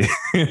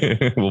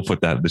that we'll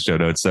put that in the show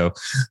notes. So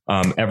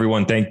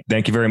everyone,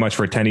 thank you very much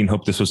for attending.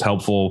 Hope this was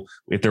helpful.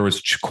 If there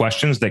was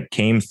questions that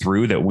came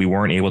through that we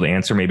weren't able to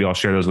answer, maybe I'll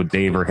share those with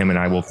Dave, or him and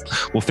I will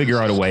figure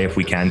out a way if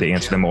we can to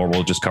answer them, or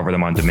we'll just cover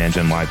them on Demand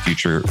Gen Live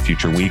future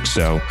weeks.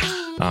 So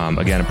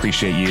again,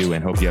 appreciate you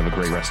and hope you have a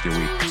great rest of your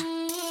week.